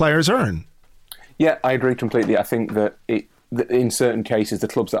of what players earn. Yeah, I agree completely. I think that in certain cases, the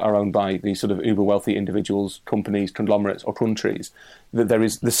clubs that are owned by these sort of uber wealthy individuals, companies, conglomerates or countries, that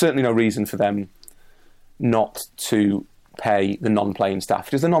there's certainly no reason for them not to pay the non-playing staff,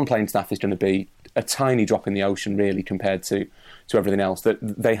 because the non-playing staff is going to be a tiny drop in the ocean really compared to everything else. That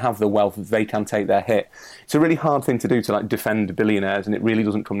they have the wealth, they can take their hit. It's a really hard thing to do, to defend billionaires, and it really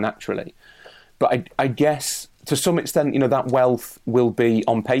doesn't come naturally. But I guess to some extent, that wealth will be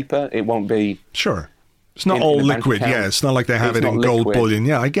on paper. It won't be... Sure. It's not all liquid, yeah. It's not like they have it in gold bullion.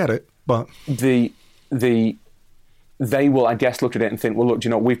 Yeah, I get it. But they will, I guess, look at it and think, well, look,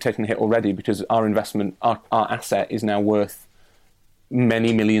 we've taken a hit already because our investment, our asset is now worth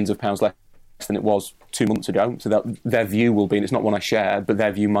many millions of pounds less than it was 2 months ago. So that their view will be, and it's not one I share, but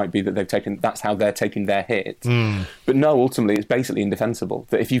their view might be that that's how they're taking their hit. But no, ultimately, it's basically indefensible.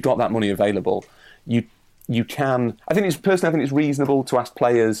 That if you've got that money available, you you can. I think it's reasonable to ask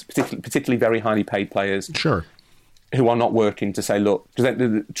players, particularly very highly paid players, Sure. who are not working, to say, look, because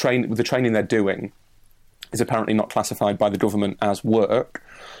the training they're doing is apparently not classified by the government as work.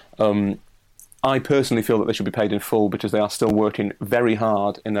 I personally feel that they should be paid in full because they are still working very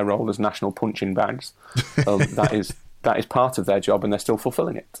hard in their role as national punching bags. That is part of their job, and they're still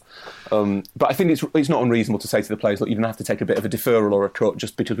fulfilling it. But I think it's not unreasonable to say to the players, look, you don't have to take a bit of a deferral or a cut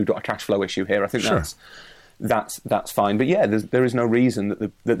just because we've got a cash flow issue here. I think Sure. that's fine. But yeah, there is no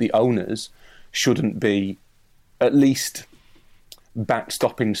reason that the owners shouldn't be at least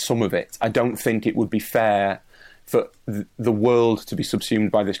backstopping some of it. I don't think it would be fair for the world to be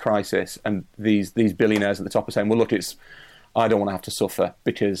subsumed by this crisis, and these billionaires at the top are saying, well, look, I don't want to have to suffer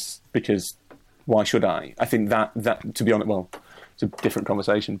because why should I? I think that to be honest, well, it's a different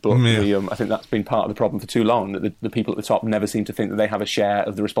conversation, but I think that's been part of the problem for too long, that the people at the top never seem to think that they have a share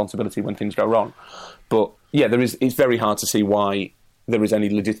of the responsibility when things go wrong. But yeah, it's very hard to see why there is any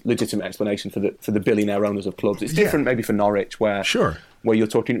legitimate explanation for the billionaire owners of clubs. It's different maybe for Norwich, where you're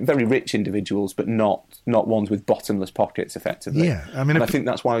talking very rich individuals, but not ones with bottomless pockets, effectively. Yeah, I mean, I think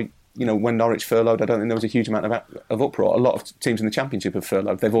that's why, when Norwich furloughed, I don't think there was a huge amount of uproar. A lot of teams in the Championship have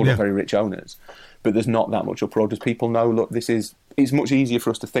furloughed. They've all got very rich owners, but there's not that much uproar because people know, look, it's much easier for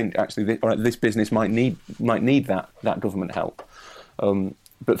us to think actually this business might need that government help.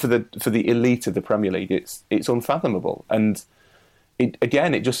 But for the elite of the Premier League, it's unfathomable. And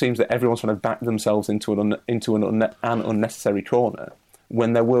it just seems that everyone's trying to back themselves into an unnecessary corner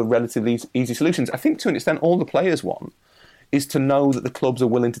when there were relatively easy solutions. I think to an extent all the players want is to know that the clubs are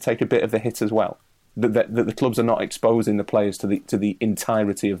willing to take a bit of the hit as well, that the clubs are not exposing the players to the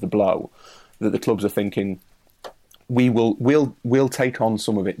entirety of the blow, that the clubs are thinking, we'll take on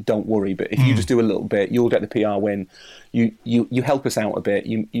some of it, don't worry, but if you just do a little bit, you'll get the PR win, you help us out a bit,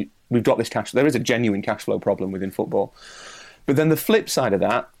 we've got this cash. There is a genuine cash flow problem within football. But then the flip side of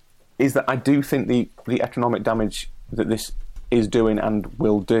that is that I do think the economic damage that this is doing and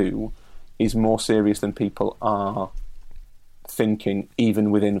will do is more serious than people are thinking,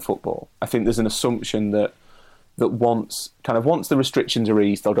 even within football. I think there's an assumption that once the restrictions are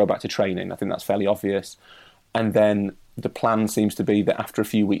eased, they'll go back to training. I think that's fairly obvious. And then the plan seems to be that after a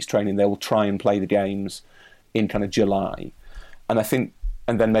few weeks training, they will try and play the games in kind of July. And I think,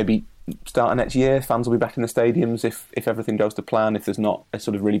 and then maybe start of next year, fans will be back in the stadiums if everything goes to plan, if there's not a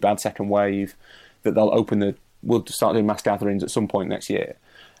sort of really bad second wave, that we'll start doing mass gatherings at some point next year.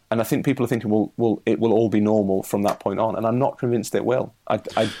 And I think people are thinking, well, it will all be normal from that point on. And I'm not convinced it will. I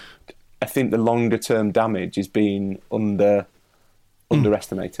think the longer term damage is being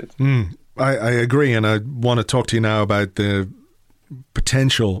underestimated. I agree, and I want to talk to you now about the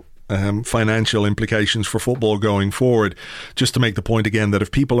potential financial implications for football going forward. Just to make the point again that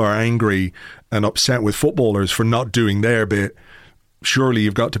if people are angry and upset with footballers for not doing their bit, surely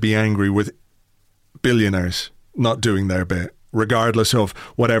you've got to be angry with billionaires not doing their bit, regardless of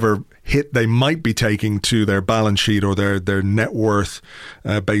whatever hit they might be taking to their balance sheet or their net worth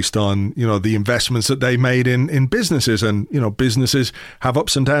based on, the investments that they made in businesses. And, businesses have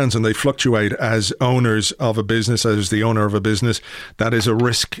ups and downs and they fluctuate. As owners of a business, as the owner of a business, that is a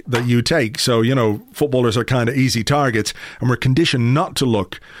risk that you take. So, footballers are kind of easy targets, and we're conditioned not to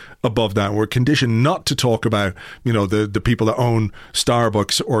look above that. We're conditioned not to talk about, the people that own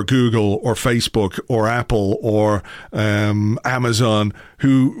Starbucks or Google or Facebook or Apple or Amazon,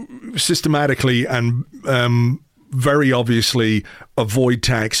 who systematically and very obviously avoid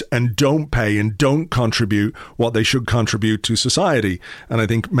tax and don't pay and don't contribute what they should contribute to society. And I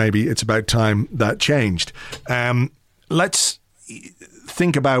think maybe it's about time that changed. Let's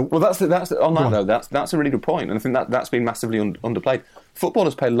think about... Well, that's a really good point, and I think that's been massively underplayed.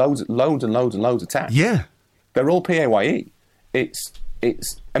 Footballers pay loads and loads and loads of tax. Yeah, they're all PAYE. It's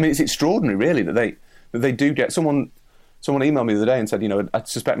extraordinary, really, that they do get. Someone emailed me the other day and said, I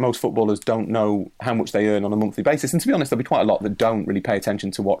suspect most footballers don't know how much they earn on a monthly basis. And to be honest, there'll be quite a lot that don't really pay attention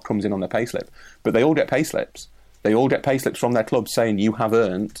to what comes in on their payslip. But they all get payslips. They all get payslips from their club saying you have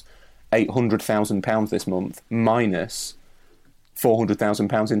earned £800,000 this month minus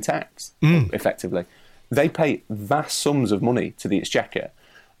 £400,000 in tax, effectively. They pay vast sums of money to the Exchequer,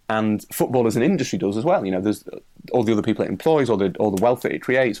 and football as an industry does as well. There's all the other people it employs, all the wealth that it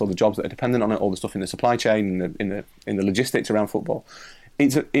creates, all the jobs that are dependent on it, all the stuff in the supply chain, in the logistics around football.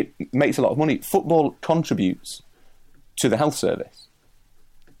 It makes a lot of money. Football contributes to the health service,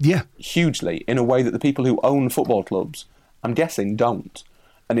 hugely, in a way that the people who own football clubs, I'm guessing, don't.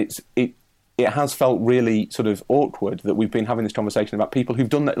 And it has felt really sort of awkward that we've been having this conversation about people who've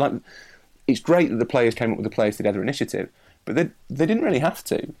done that. Like, it's great that the players came up with the Players Together initiative, but they didn't really have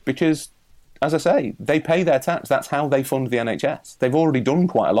to, because as I say, they pay their tax. That's how they fund the NHS. They've already done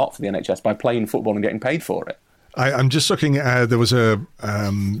quite a lot for the NHS by playing football and getting paid for it. I'm just looking at, there was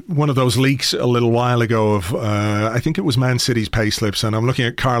one of those leaks a little while ago of, I think it was Man City's payslips, and I'm looking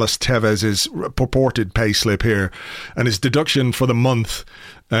at Carlos Tevez's purported payslip here, and his deduction for the month,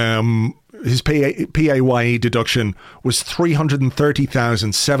 his PAYE deduction was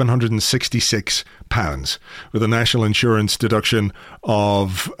 £330,766, with a national insurance deduction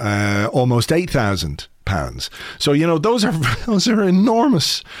of almost £8,000. So, those are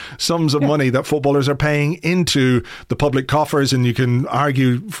enormous sums of money that footballers are paying into the public coffers, and you can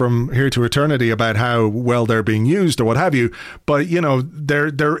argue from here to eternity about how well they're being used or what have you. But,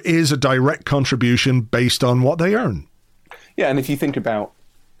 there is a direct contribution based on what they earn. Yeah, and if you think about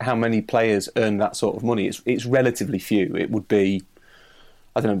how many players earn that sort of money, it's relatively few. It would be,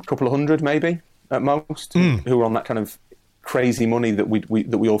 I don't know, a couple of hundred maybe at most, who are on that kind of crazy money that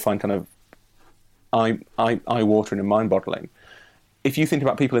we all find kind of eye-watering and mind-boggling. If you think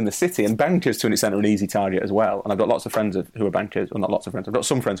about people in the city, and bankers to an extent are an easy target as well, and I've got lots of friends who are bankers, or not lots of friends, I've got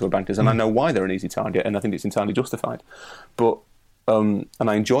some friends who are bankers, and I know why they're an easy target, and I think it's entirely justified. But and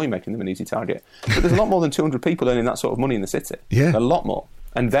I enjoy making them an easy target. But there's a lot more than 200 people earning that sort of money in the city. Yeah. A lot more.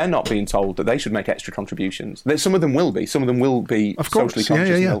 And they're not being told that they should make extra contributions. Some of them will be. Some of them will be socially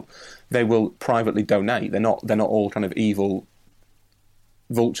conscious. Yeah. They will privately donate. They're not all kind of evil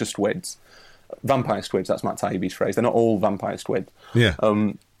vulture squids. Vampire squids, that's Matt Taibbi's phrase. They're not all vampire squids. Yeah.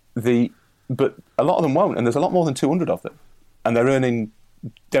 But a lot of them won't, and there's a lot more than 200 of them. And they're earning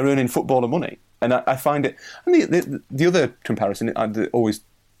footballer money. And I find it... And the other comparison that always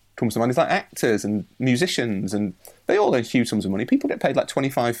comes to mind is like actors and musicians, and they all earn huge sums of money. People get paid like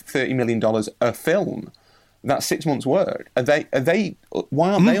 $25-30 million a film. That's 6 months' work. Why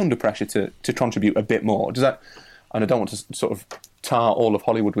aren't they under pressure to contribute a bit more? Does that... And I don't want to sort of tar all of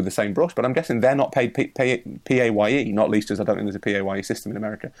Hollywood with the same brush, but I'm guessing they're not paid PAYE, not least as I don't think there's a PAYE system in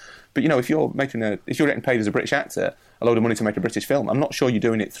America. But if you're getting paid as a British actor a load of money to make a British film, I'm not sure you're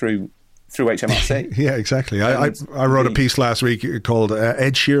doing it through HMRC. Yeah, exactly. I wrote a piece last week called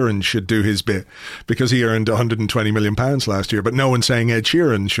Ed Sheeran should do his bit, because he earned £120 million last year, but no one's saying Ed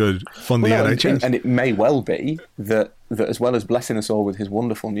Sheeran should fund the NHS. And it may well be that as well as blessing us all with his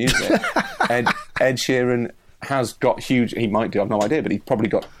wonderful music, Ed Sheeran has got huge... He might do, I've no idea, but he's probably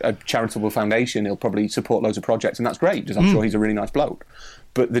got a charitable foundation. He'll probably support loads of projects, and that's great, because I'm sure he's a really nice bloke.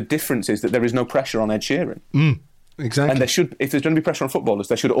 But the difference is that there is no pressure on Ed Sheeran. Exactly. And if there's going to be pressure on footballers,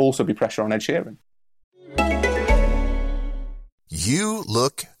 there should also be pressure on Ed Sheeran. You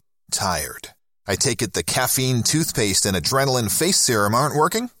look tired. I take it the caffeine, toothpaste, and adrenaline face serum aren't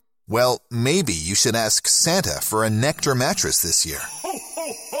working? Well, maybe you should ask Santa for a Nectar mattress this year.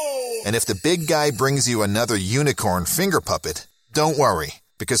 And if the big guy brings you another unicorn finger puppet, don't worry,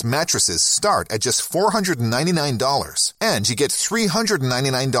 because mattresses start at just $499. And you get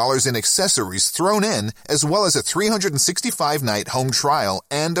 $399 in accessories thrown in, as well as a 365-night home trial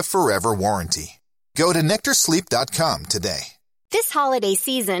and a forever warranty. Go to NectarSleep.com today. This holiday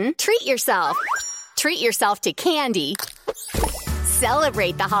season, treat yourself. Treat yourself to candy.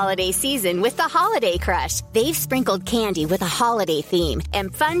 Celebrate the holiday season with the Holiday Crush. They've sprinkled candy with a holiday theme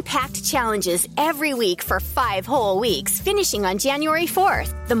and fun-packed challenges every week for 5 whole weeks, finishing on January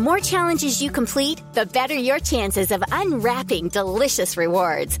 4th. The more challenges you complete, the better your chances of unwrapping delicious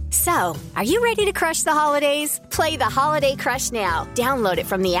rewards. So, are you ready to crush the holidays? Play the Holiday Crush now. Download it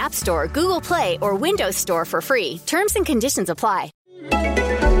from the App Store, Google Play, or Windows Store for free. Terms and conditions apply.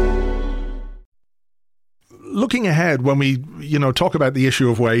 Looking ahead, when we talk about the issue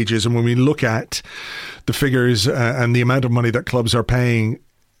of wages, and when we look at the figures and the amount of money that clubs are paying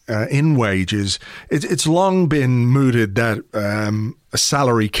in wages, it's long been mooted that a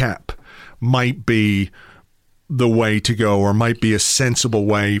salary cap might be the way to go, or might be a sensible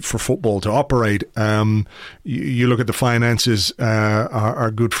way for football to operate. You look at the finances.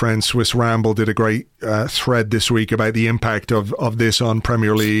 Our good friend Swiss Ramble did a great thread this week about the impact of this on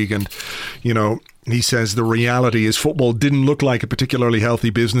Premier League, and he says the reality is football didn't look like a particularly healthy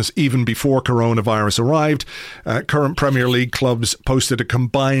business even before coronavirus arrived. Current Premier League clubs posted a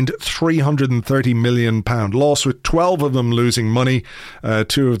combined £330 million loss, with 12 of them losing money,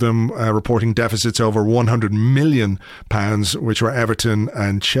 2 of them reporting deficits over £100 million, which were Everton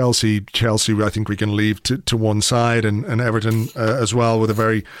and Chelsea. Chelsea, I think we can leave to one side, and Everton as well, with a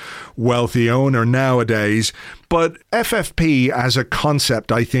very wealthy owner nowadays. But FFP as a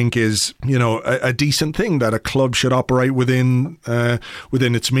concept, I think, is a decent thing, that a club should operate within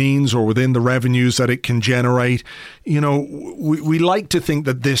its means, or within the revenues that it can generate. We like to think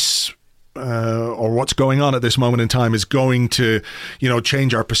that this or what's going on at this moment in time is going to,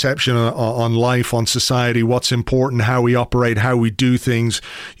 change our perception on life, on society, what's important, how we operate, how we do things.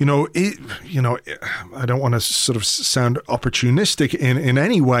 I don't want to sort of sound opportunistic in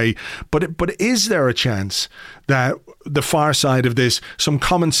any way, but is there a chance that the far side of this, some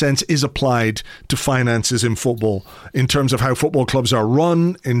common sense is applied to finances in football, in terms of how football clubs are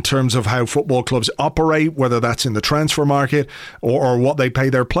run, in terms of how football clubs operate, whether that's in the transfer market or what they pay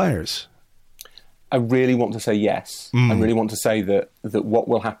their players? I really want to say yes. I really want to say that what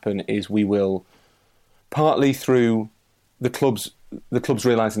will happen is we will, partly through the clubs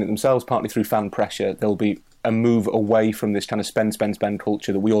realising it themselves, partly through fan pressure, there'll be a move away from this kind of spend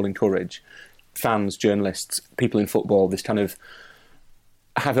culture that we all encourage. Fans, journalists, people in football, this kind of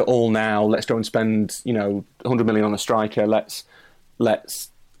have it all now, let's go and spend 100 million on a striker, let's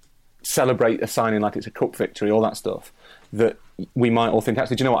celebrate a signing like it's a cup victory, all that stuff, that we might all think,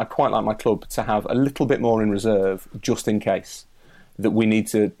 actually, do you know what, I'd quite like my club to have a little bit more in reserve just in case, that we need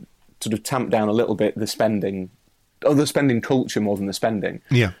to sort of tamp down a little bit the spending culture more than the spending,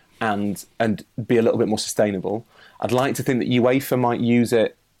 and be a little bit more sustainable. I'd like to think that UEFA might use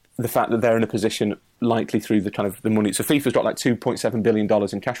it, the fact that they're in a position, likely through the kind of the money. So FIFA's got like $2.7 billion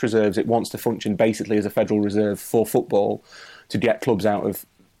in cash reserves. It wants to function basically as a federal reserve for football to get clubs out of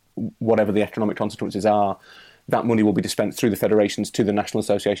whatever the economic consequences are. That money will be dispensed through the federations to the national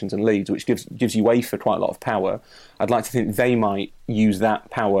associations and leagues, which gives UEFA quite a lot of power. I'd like to think they might use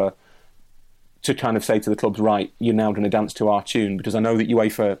that power to kind of say to the clubs, right, you're now going to dance to our tune, because I know that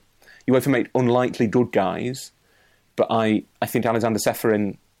UEFA make unlikely good guys, but I think Alexander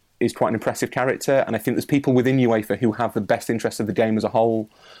Ceferin is quite an impressive character, and I think there's people within UEFA who have the best interests of the game as a whole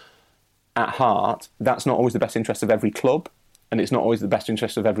at heart. That's not always the best interest of every club, and it's not always the best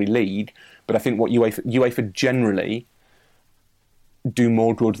interest of every league, but I think what UEFA generally do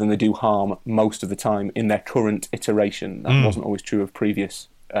more good than they do harm most of the time in their current iteration. That wasn't always true of previous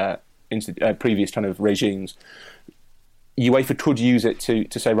kind of regimes. UEFA could use it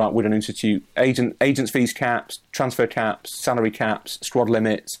to say, right, we're going to institute agents' fees caps, transfer caps, salary caps, squad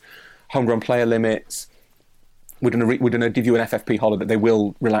limits, homegrown player limits. We're going to give you an FFP holiday. They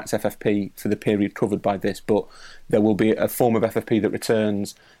will relax FFP for the period covered by this, but there will be a form of FFP that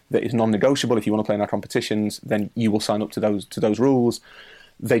returns that is non-negotiable. If you want to play in our competitions, then you will sign up to those rules.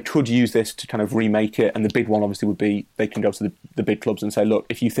 They could use this to kind of remake it, and the big one obviously would be they can go to the big clubs and say, look,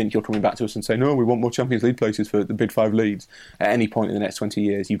 if you think you're coming back to us and say, no, we want more Champions League places for the big five leagues, at any point in the next 20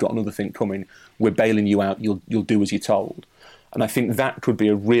 years, you've got another thing coming, we're bailing you out, you'll do as you're told. And I think that could be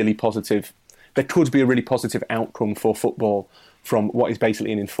a really positive outcome for football from what is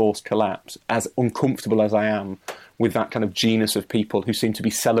basically an enforced collapse, as uncomfortable as I am with that kind of genus of people who seem to be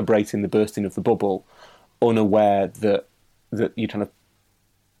celebrating the bursting of the bubble, unaware that you're kind of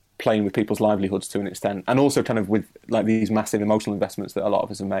playing with people's livelihoods to an extent, and also kind of with like these massive emotional investments that a lot of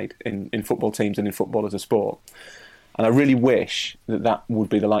us have made in football teams and in football as a sport. And I really wish that would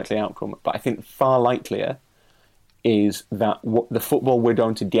be the likely outcome, but I think far likelier is that what the football we're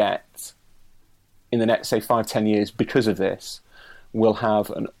going to get in the next, say, 5-10 years because of this will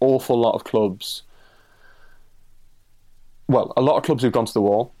have an awful lot of clubs, well, a lot of clubs who've gone to the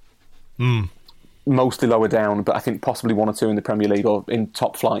wall, mostly lower down, but I think possibly one or two in the Premier League or in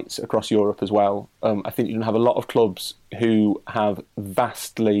top flights across Europe as well. I think you can have a lot of clubs who have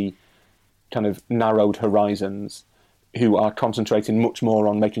vastly kind of narrowed horizons, who are concentrating much more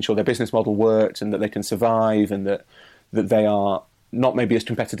on making sure their business model works and that they can survive, and that they are not maybe as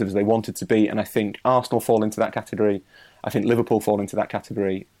competitive as they wanted to be. And I think Arsenal fall into that category. I think Liverpool fall into that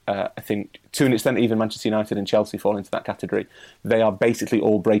category. I think, to an extent, even Manchester United and Chelsea fall into that category. They are basically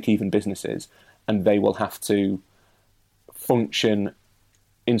all break-even businesses, and they will have to function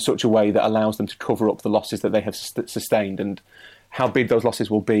in such a way that allows them to cover up the losses that they have sustained. And how big those losses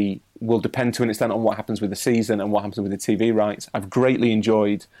will be will depend to an extent on what happens with the season and what happens with the TV rights. I've greatly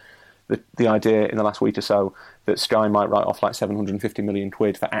enjoyed the idea in the last week or so that Sky might write off like 750 million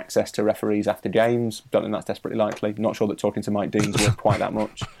quid for access to referees after games. Don't think that's desperately likely. Not sure that talking to Mike Dean's worth quite that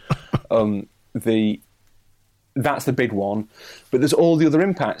much. That's the big one, but there's all the other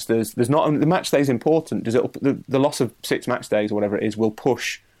impacts. There's not the match day is important. The loss of 6 match days or whatever it is will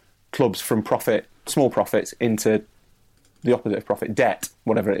push clubs from small profits into the opposite of profit, debt,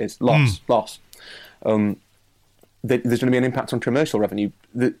 whatever it is, loss. There's going to be an impact on commercial revenue.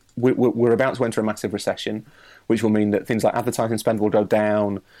 We're about to enter a massive recession, which will mean that things like advertising spend will go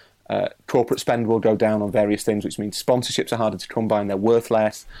down, corporate spend will go down on various things, which means sponsorships are harder to come by and they're worth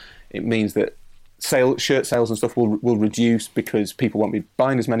less. It means that shirt sales and stuff will reduce because people won't be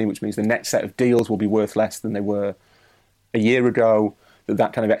buying as many, which means the net set of deals will be worth less than they were a year ago.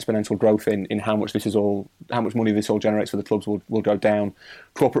 that kind of exponential growth in how much money this all generates for the clubs will go down.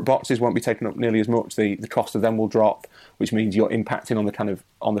 Corporate boxes won't be taken up nearly as much. The cost of them will drop, which means you're impacting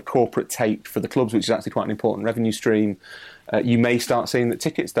on the corporate take for the clubs, which is actually quite an important revenue stream. You may start seeing that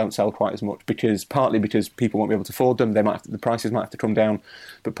tickets don't sell quite as much partly because people won't be able to afford them. The prices might have to come down,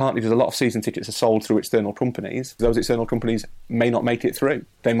 but partly because a lot of season tickets are sold through external companies. Those external companies may not make it through.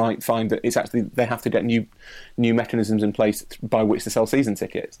 They might find that they have to get new mechanisms in place by which to sell season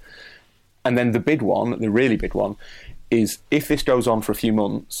tickets. And then the really big one, is if this goes on for a few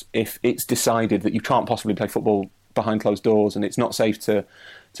months, if it's decided that you can't possibly play football behind closed doors and it's not safe to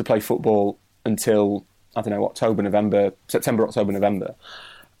play football until, I don't know, September, October, November,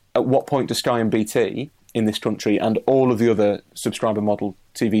 at what point do Sky and BT in this country and all of the other subscriber model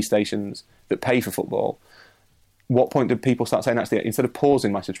TV stations that pay for football, what point do people start saying, actually, instead of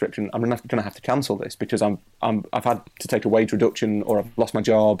pausing my subscription, I'm going to have to cancel this because I've had to take a wage reduction, or I've lost my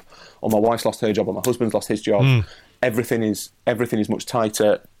job, or my wife's lost her job, or my husband's lost his job. Everything is much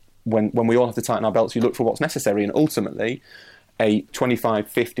tighter. When we all have to tighten our belts, you look for what's necessary, and ultimately a 25,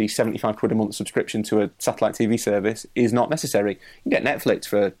 50, 75 quid a month subscription to a satellite TV service is not necessary. You can get Netflix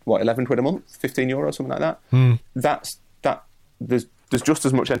for, 11 quid a month, 15 euros, something like that. There's just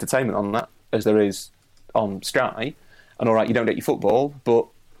as much entertainment on that as there is on Sky. And all right, you don't get your football, but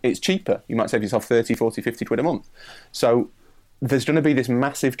it's cheaper. You might save yourself 30, 40, 50 quid a month. So there's going to be this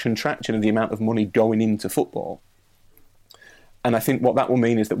massive contraction of the amount of money going into football. And I think what that will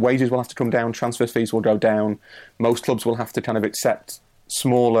mean is that wages will have to come down, transfer fees will go down. Most clubs will have to kind of accept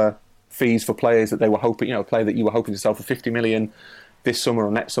smaller fees for players that they were hoping, a player that you were hoping to sell for 50 million this summer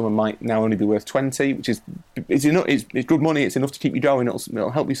or next summer might now only be worth 20, which is it's good money. It's enough to keep you going.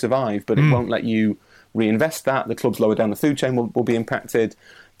 It'll help you survive, but it won't let you reinvest that. The clubs lower down the food chain will be impacted.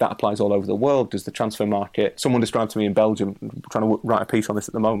 That applies all over the world. Does the transfer market? Someone described to me in Belgium, I'm trying to write a piece on this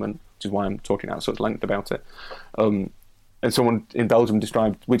at the moment, which is why I'm talking at such length about it. And someone in Belgium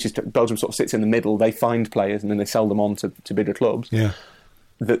described, Belgium sort of sits in the middle. They find players and then they sell them on to bigger clubs. Yeah.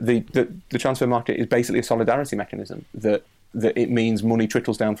 The transfer market is basically a solidarity mechanism. That it means money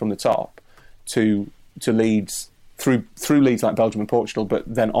trickles down from the top to leagues through leagues like Belgium and Portugal, but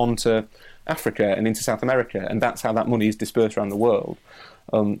then on to Africa and into South America, and that's how that money is dispersed around the world.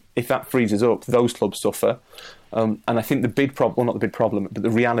 If that freezes up, those clubs suffer. And I think the big problem, well, not the big problem, but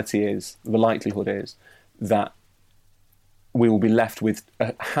the reality is, the likelihood is that we will be left with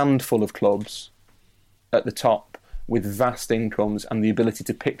a handful of clubs at the top with vast incomes and the ability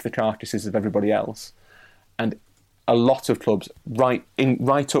to pick the carcasses of everybody else. And a lot of clubs, right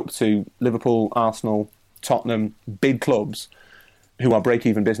up to Liverpool, Arsenal, Tottenham, big clubs who are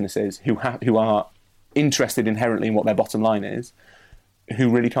break-even businesses, who are interested inherently in what their bottom line is, who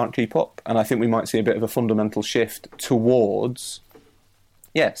really can't keep up. And I think we might see a bit of a fundamental shift towards,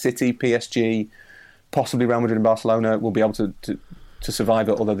 City, PSG, possibly Real Madrid and Barcelona will be able to survive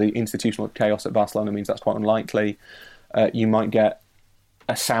it, although the institutional chaos at Barcelona means that's quite unlikely. You might get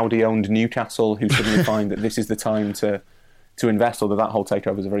a Saudi-owned Newcastle who suddenly find that this is the time to invest, although that whole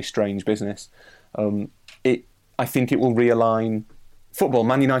takeover is a very strange business. I think it will realign football.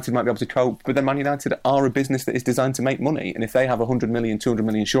 Man United might be able to cope, but then Man United are a business that is designed to make money, and if they have 100 million, 200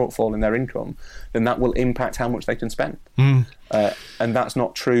 million shortfall in their income, then that will impact how much they can spend. And that's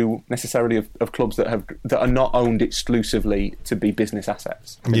not true necessarily of clubs that are not owned exclusively to be business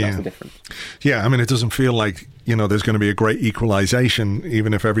assets. I think that's the difference. Yeah, I mean, it doesn't feel like there's going to be a great equalisation,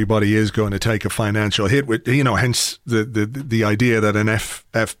 even if everybody is going to take a financial hit. With hence the idea that an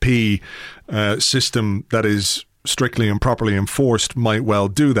FFP system that is strictly and properly enforced might well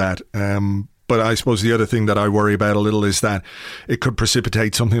do that. But I suppose the other thing that I worry about a little is that it could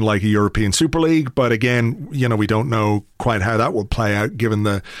precipitate something like a European Super League. But again, we don't know quite how that will play out given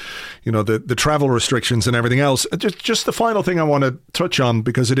the travel restrictions and everything else. Just the final thing I want to touch on,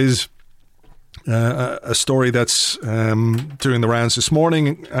 because it is a story that's doing the rounds this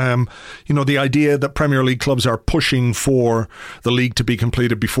morning. The idea that Premier League clubs are pushing for the league to be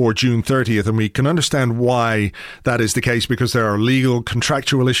completed before June 30th, and we can understand why that is the case, because there are legal,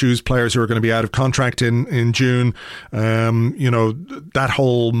 contractual issues, players who are going to be out of contract in June. That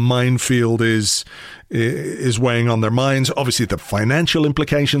whole minefield is weighing on their minds. Obviously, the financial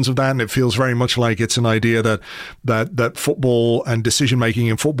implications of that, and it feels very much like it's an idea that football and decision making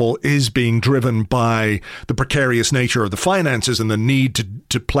in football is being driven by the precarious nature of the finances and the need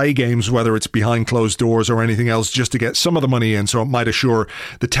to play games, whether it's behind closed doors or anything else, just to get some of the money in. So it might assure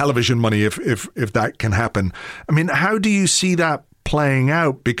the television money if that can happen. I mean, how do you see that playing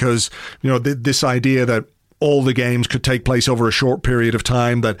out? Because this idea that all the games could take place over a short period of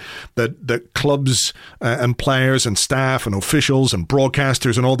time, that clubs and players and staff and officials and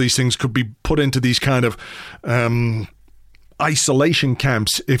broadcasters and all these things could be put into these kind of isolation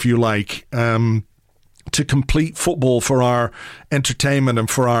camps, if you like, to complete football for our entertainment and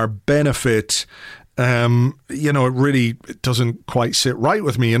for our benefit. It really doesn't quite sit right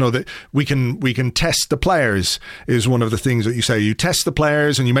with me. That we can test the players is one of the things that you say. You test the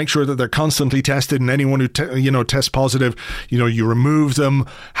players and you make sure that they're constantly tested, and anyone who tests positive, you remove them.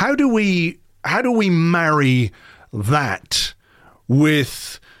 How do we marry that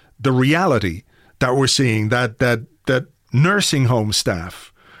with the reality that we're seeing, that nursing home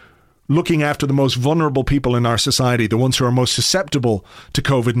staff looking after the most vulnerable people in our society, the ones who are most susceptible to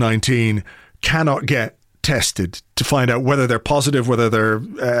COVID-19, cannot get tested to find out whether they're positive, whether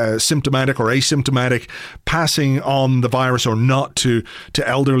they're symptomatic or asymptomatic, passing on the virus or not to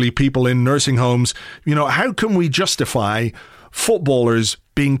elderly people in nursing homes? How can we justify footballers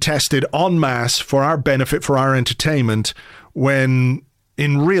being tested en masse for our benefit, for our entertainment, when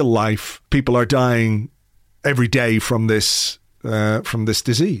in real life people are dying every day from this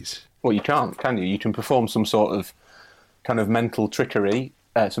disease? Well, you can't, can you? You can perform some sort of kind of mental trickery,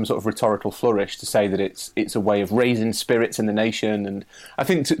 some sort of rhetorical flourish to say that it's a way of raising spirits in the nation. And I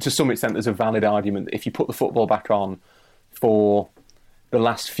think to some extent there's a valid argument that if you put the football back on for the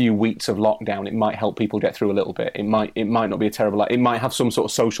last few weeks of lockdown, it might help people get through a little bit. It might not be a terrible... It might have some sort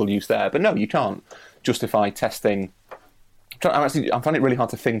of social use there. But no, you can't justify testing... I find it really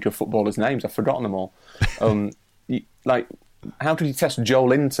hard to think of footballers' names. I've forgotten them all. How could you test Joe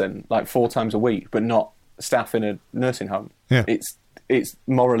Linton 4 times a week, but not staff in a nursing home? Yeah. It's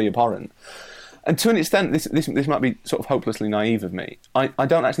morally abhorrent. And to an extent, this might be sort of hopelessly naive of me. I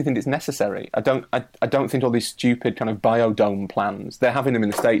don't actually think it's necessary. I don't think all these stupid kind of biodome plans, they're having them in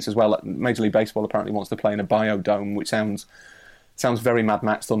the States as well. Major League Baseball apparently wants to play in a biodome, which sounds very Mad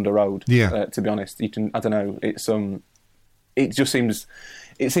Max Thunder Road. Yeah. To be honest, I don't know. It just seems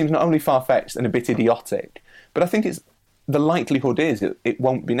not only far-fetched and a bit idiotic, but I think the likelihood is it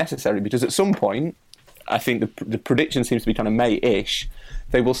won't be necessary, because at some point, I think the prediction seems to be kind of May-ish,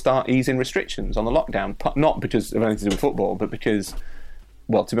 they will start easing restrictions on the lockdown, not because of anything to do with football, but because,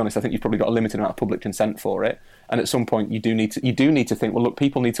 well, to be honest, I think you've probably got a limited amount of public consent for it, and at some point you do need to think, well, look,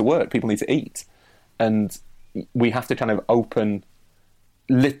 people need to work, people need to eat, and we have to kind of open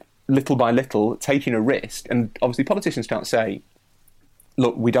little by little, taking a risk. And obviously politicians can't say,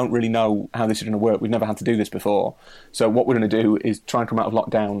 look, we don't really know how this is going to work, we've never had to do this before, so what we're going to do is try and come out of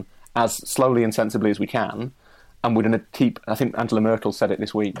lockdown as slowly and sensibly as we can, and we're going to keep... I think Angela Merkel said it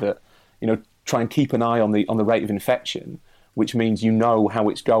this week, that try and keep an eye on the rate of infection, which means how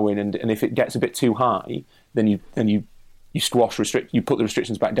it's going, and if it gets a bit too high, then you squash you put the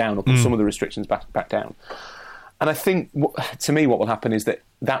restrictions back down, or put some of the restrictions back down. And I think, to me, what will happen is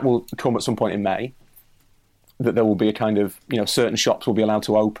that will come at some point in May, that there will be a kind of, certain shops will be allowed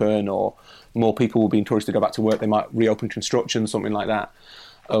to open, or more people will be encouraged to go back to work. They might reopen construction, something like that.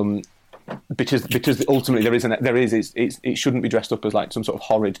 Because ultimately it shouldn't be dressed up as like some sort of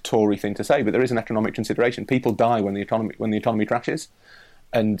horrid Tory thing to say, but there is an economic consideration. People die when the economy crashes,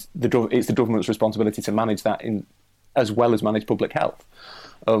 and it's the government's responsibility to manage that as well as manage public health.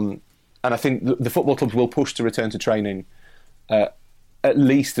 And I think the football clubs will push to return to training at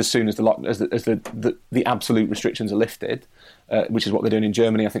least as soon as the absolute restrictions are lifted, which is what they're doing in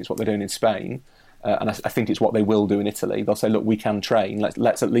Germany. I think it's what they're doing in Spain. And I think it's what they will do in Italy. They'll say, look, we can train.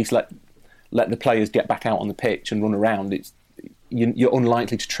 Let's at least let the players get back out on the pitch and run around. You're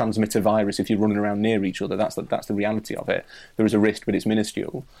unlikely to transmit a virus if you're running around near each other. That's the reality of it. There is a risk, but it's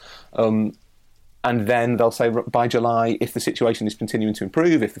minuscule. And then they'll say, by July, if the situation is continuing to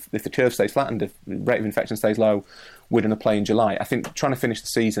improve, if the curve stays flattened, if the rate of infection stays low, we're going to play in July. I think trying to finish the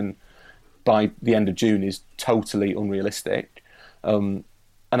season by the end of June is totally unrealistic.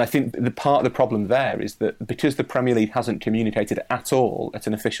 And I think the part of the problem there is that because the Premier League hasn't communicated at all at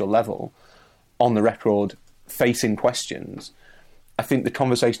an official level, on the record, facing questions, I think the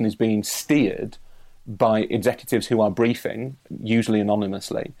conversation is being steered by executives who are briefing, usually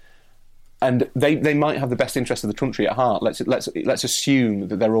anonymously, and they might have the best interest of the country at heart. Let's assume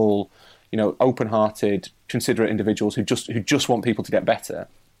that they're all, open-hearted, considerate individuals who just want people to get better,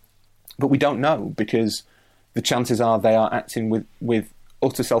 but we don't know, because the chances are they are acting with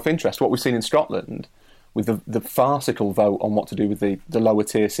utter self-interest. What we've seen in Scotland with the farcical vote on what to do with the lower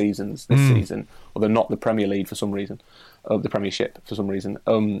tier seasons this season, although not the Premier League for some reason, the Premiership for some reason,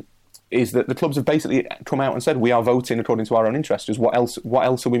 is that the clubs have basically come out and said, we are voting according to our own interests. What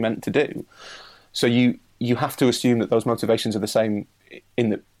else are we meant to do? So you have to assume that those motivations are the same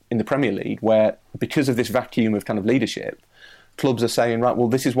in in the Premier League, where because of this vacuum of kind of leadership, clubs are saying, right, well,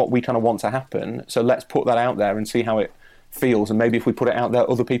 this is what we kind of want to happen, so let's put that out there and see how it feels, and maybe if we put it out there,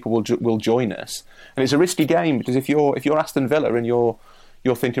 other people will join us. And it's a risky game, because if you're Aston Villa and you're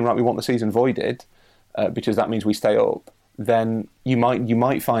thinking, right, we want the season voided because that means we stay up, then you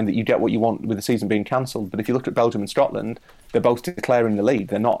might find that you get what you want with the season being cancelled. But if you look at Belgium and Scotland, they're both declaring the lead.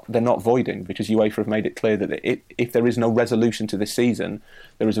 They're not voiding, because UEFA have made it clear that if there is no resolution to this season,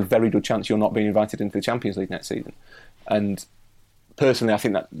 there is a very good chance you're not being invited into the Champions League next season. And personally, I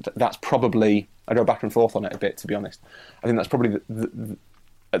think that's probably, I go back and forth on it a bit, to be honest. I think that's probably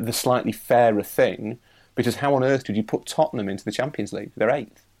the slightly fairer thing, because how on earth did you put Tottenham into the Champions League? They're 8th.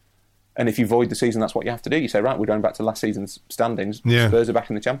 And if you void the season, that's what you have to do. You say, right, we're going back to last season's standings. Yeah. Spurs are back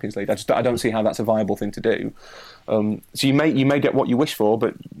in the Champions League. I don't see how that's a viable thing to do. So you may get what you wish for,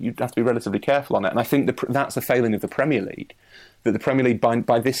 but you have to be relatively careful on it. And I think that's a failing of the Premier League, that the Premier League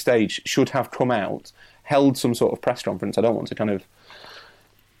by this stage should have come out, held some sort of press conference. I don't want to kind of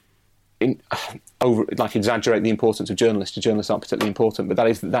exaggerate the importance of journalists. Journalists aren't particularly important, but that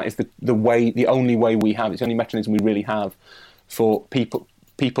is the way, the only way we have. It's the only mechanism we really have for people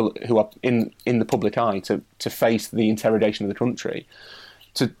who are in the public eye to face the interrogation of the country,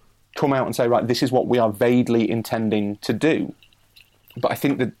 to come out and say, right, this is what we are vaguely intending to do. But I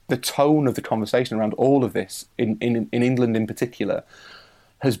think that the tone of the conversation around all of this, in England in particular,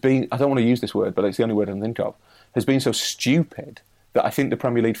 has been, I don't want to use this word, but it's the only word I can think of, has been so stupid that I think the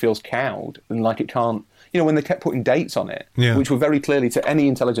Premier League feels cowed and like it can't, when they kept putting dates on it, which were very clearly, to any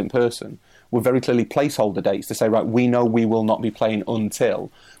intelligent person, were very clearly placeholder dates to say, right, we know we will not be playing until,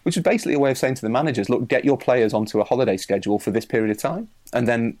 which is basically a way of saying to the managers, look, get your players onto a holiday schedule for this period of time, and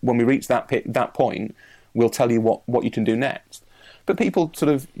then when we reach that point, we'll tell you what you can do next. But people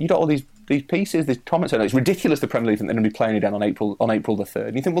sort of, you got all these pieces, these comments, it's ridiculous the Premier League think they're going to be playing again on April the 3rd.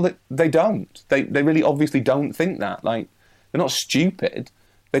 And you think, well, they don't. They really obviously don't think that. Like, they're not stupid.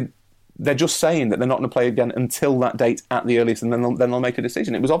 They're just saying that they're not going to play again until that date at the earliest, and then they'll make a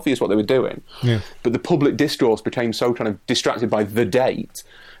decision. It was obvious what they were doing. Yeah. But the public discourse became so kind of distracted by the date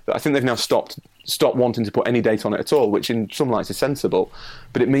that I think they've now stopped wanting to put any date on it at all, which in some lights is sensible.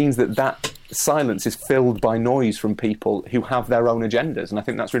 But it means that silence is filled by noise from people who have their own agendas, and I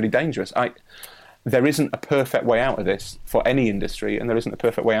think that's really dangerous. There isn't a perfect way out of this for any industry, and there isn't a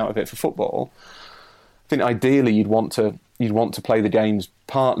perfect way out of it for football. I think ideally you'd want to play the games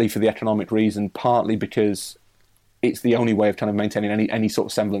partly for the economic reason, partly because it's the only way of kind of maintaining any sort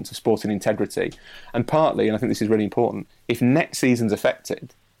of semblance of sporting integrity, and partly, and I think this is really important, if next season's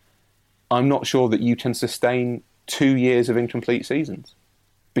affected, I'm not sure that you can sustain 2 years of incomplete seasons,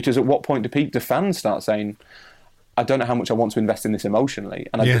 because at what point do fans start saying, I don't know how much I want to invest in this emotionally,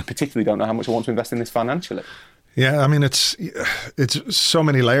 and I particularly don't know how much I want to invest in this financially. Yeah, I mean, it's so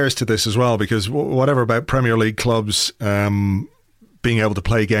many layers to this as well, because whatever about Premier League clubs being able to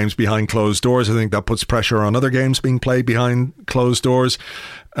play games behind closed doors, I think that puts pressure on other games being played behind closed doors.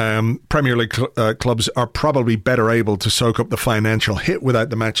 Premier League clubs are probably better able to soak up the financial hit without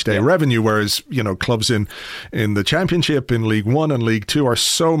the match day revenue, whereas clubs in the Championship, in League One and League Two, are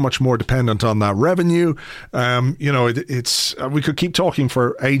so much more dependent on that revenue. It's we could keep talking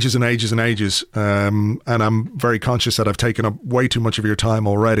for ages and ages and ages, and I'm very conscious that I've taken up way too much of your time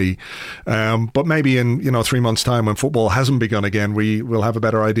already. But maybe in 3 months' time, when football hasn't begun again, we will have a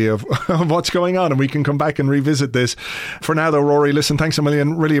better idea of what's going on, and we can come back and revisit this. For now, though, Rory, listen, thanks a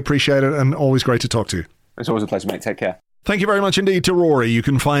million. Really appreciate it, and always great to talk to you. It's always a pleasure, mate. Take care. Thank you very much indeed to Rory. You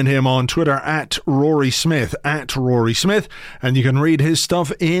can find him on Twitter at Rory Smith, and you can read his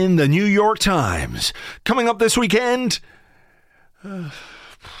stuff in the New York Times. Coming up this weekend,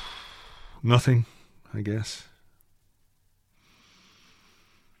 nothing, I guess.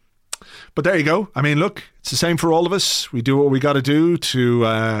 But there you go. I mean, look, it's the same for all of us. We do what we got to do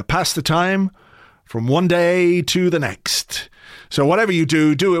to pass the time from one day to the next. So whatever you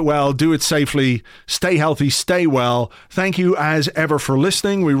do, do it well, do it safely, stay healthy, stay well. Thank you as ever for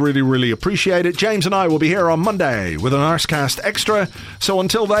listening. We really, really appreciate it. James and I will be here on Monday with an Arsecast Extra. So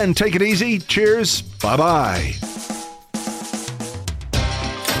until then, take it easy. Cheers. Bye-bye.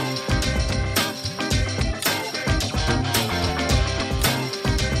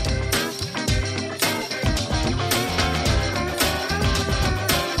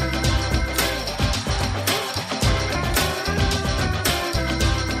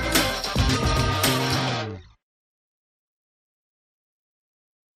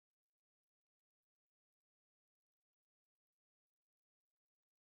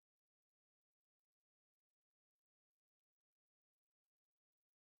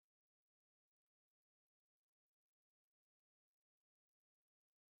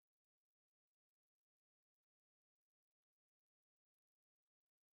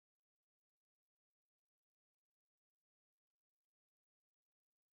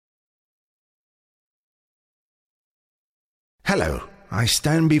 Hello, I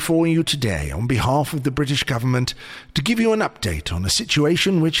stand before you today on behalf of the British government to give you an update on a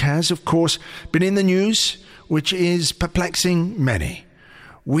situation which has, of course, been in the news, which is perplexing many.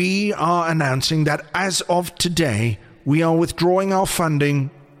 We are announcing that as of today, we are withdrawing our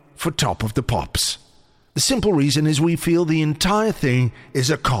funding for Top of the Pops. The simple reason is we feel the entire thing is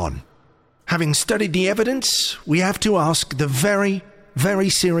a con. Having studied the evidence, we have to ask the very, very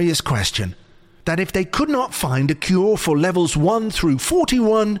serious question that if they could not find a cure for levels 1 through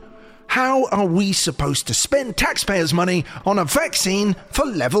 41, how are we supposed to spend taxpayers' money on a vaccine for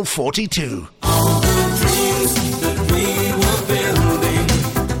level 42? All the dreams that we were building,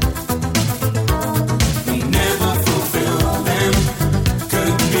 we never fulfilled them.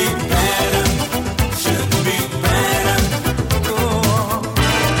 Could be better, should be better. Oh,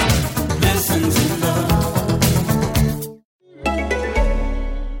 lessons in love.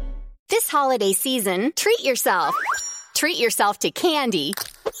 This holiday season, treat yourself. Treat yourself to candy.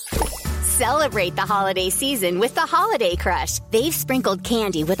 Celebrate the holiday season with the Holiday Crush. They've sprinkled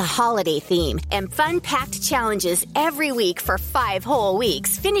candy with a holiday theme and fun-packed challenges every week for 5 whole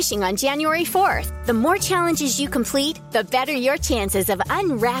weeks, finishing on January 4th. The more challenges you complete, the better your chances of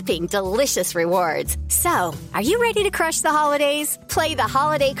unwrapping delicious rewards. So, are you ready to crush the holidays? Play the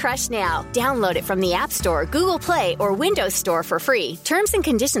Holiday Crush now. Download it from the App Store, Google Play, or Windows Store for free. Terms and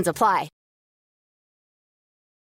conditions apply.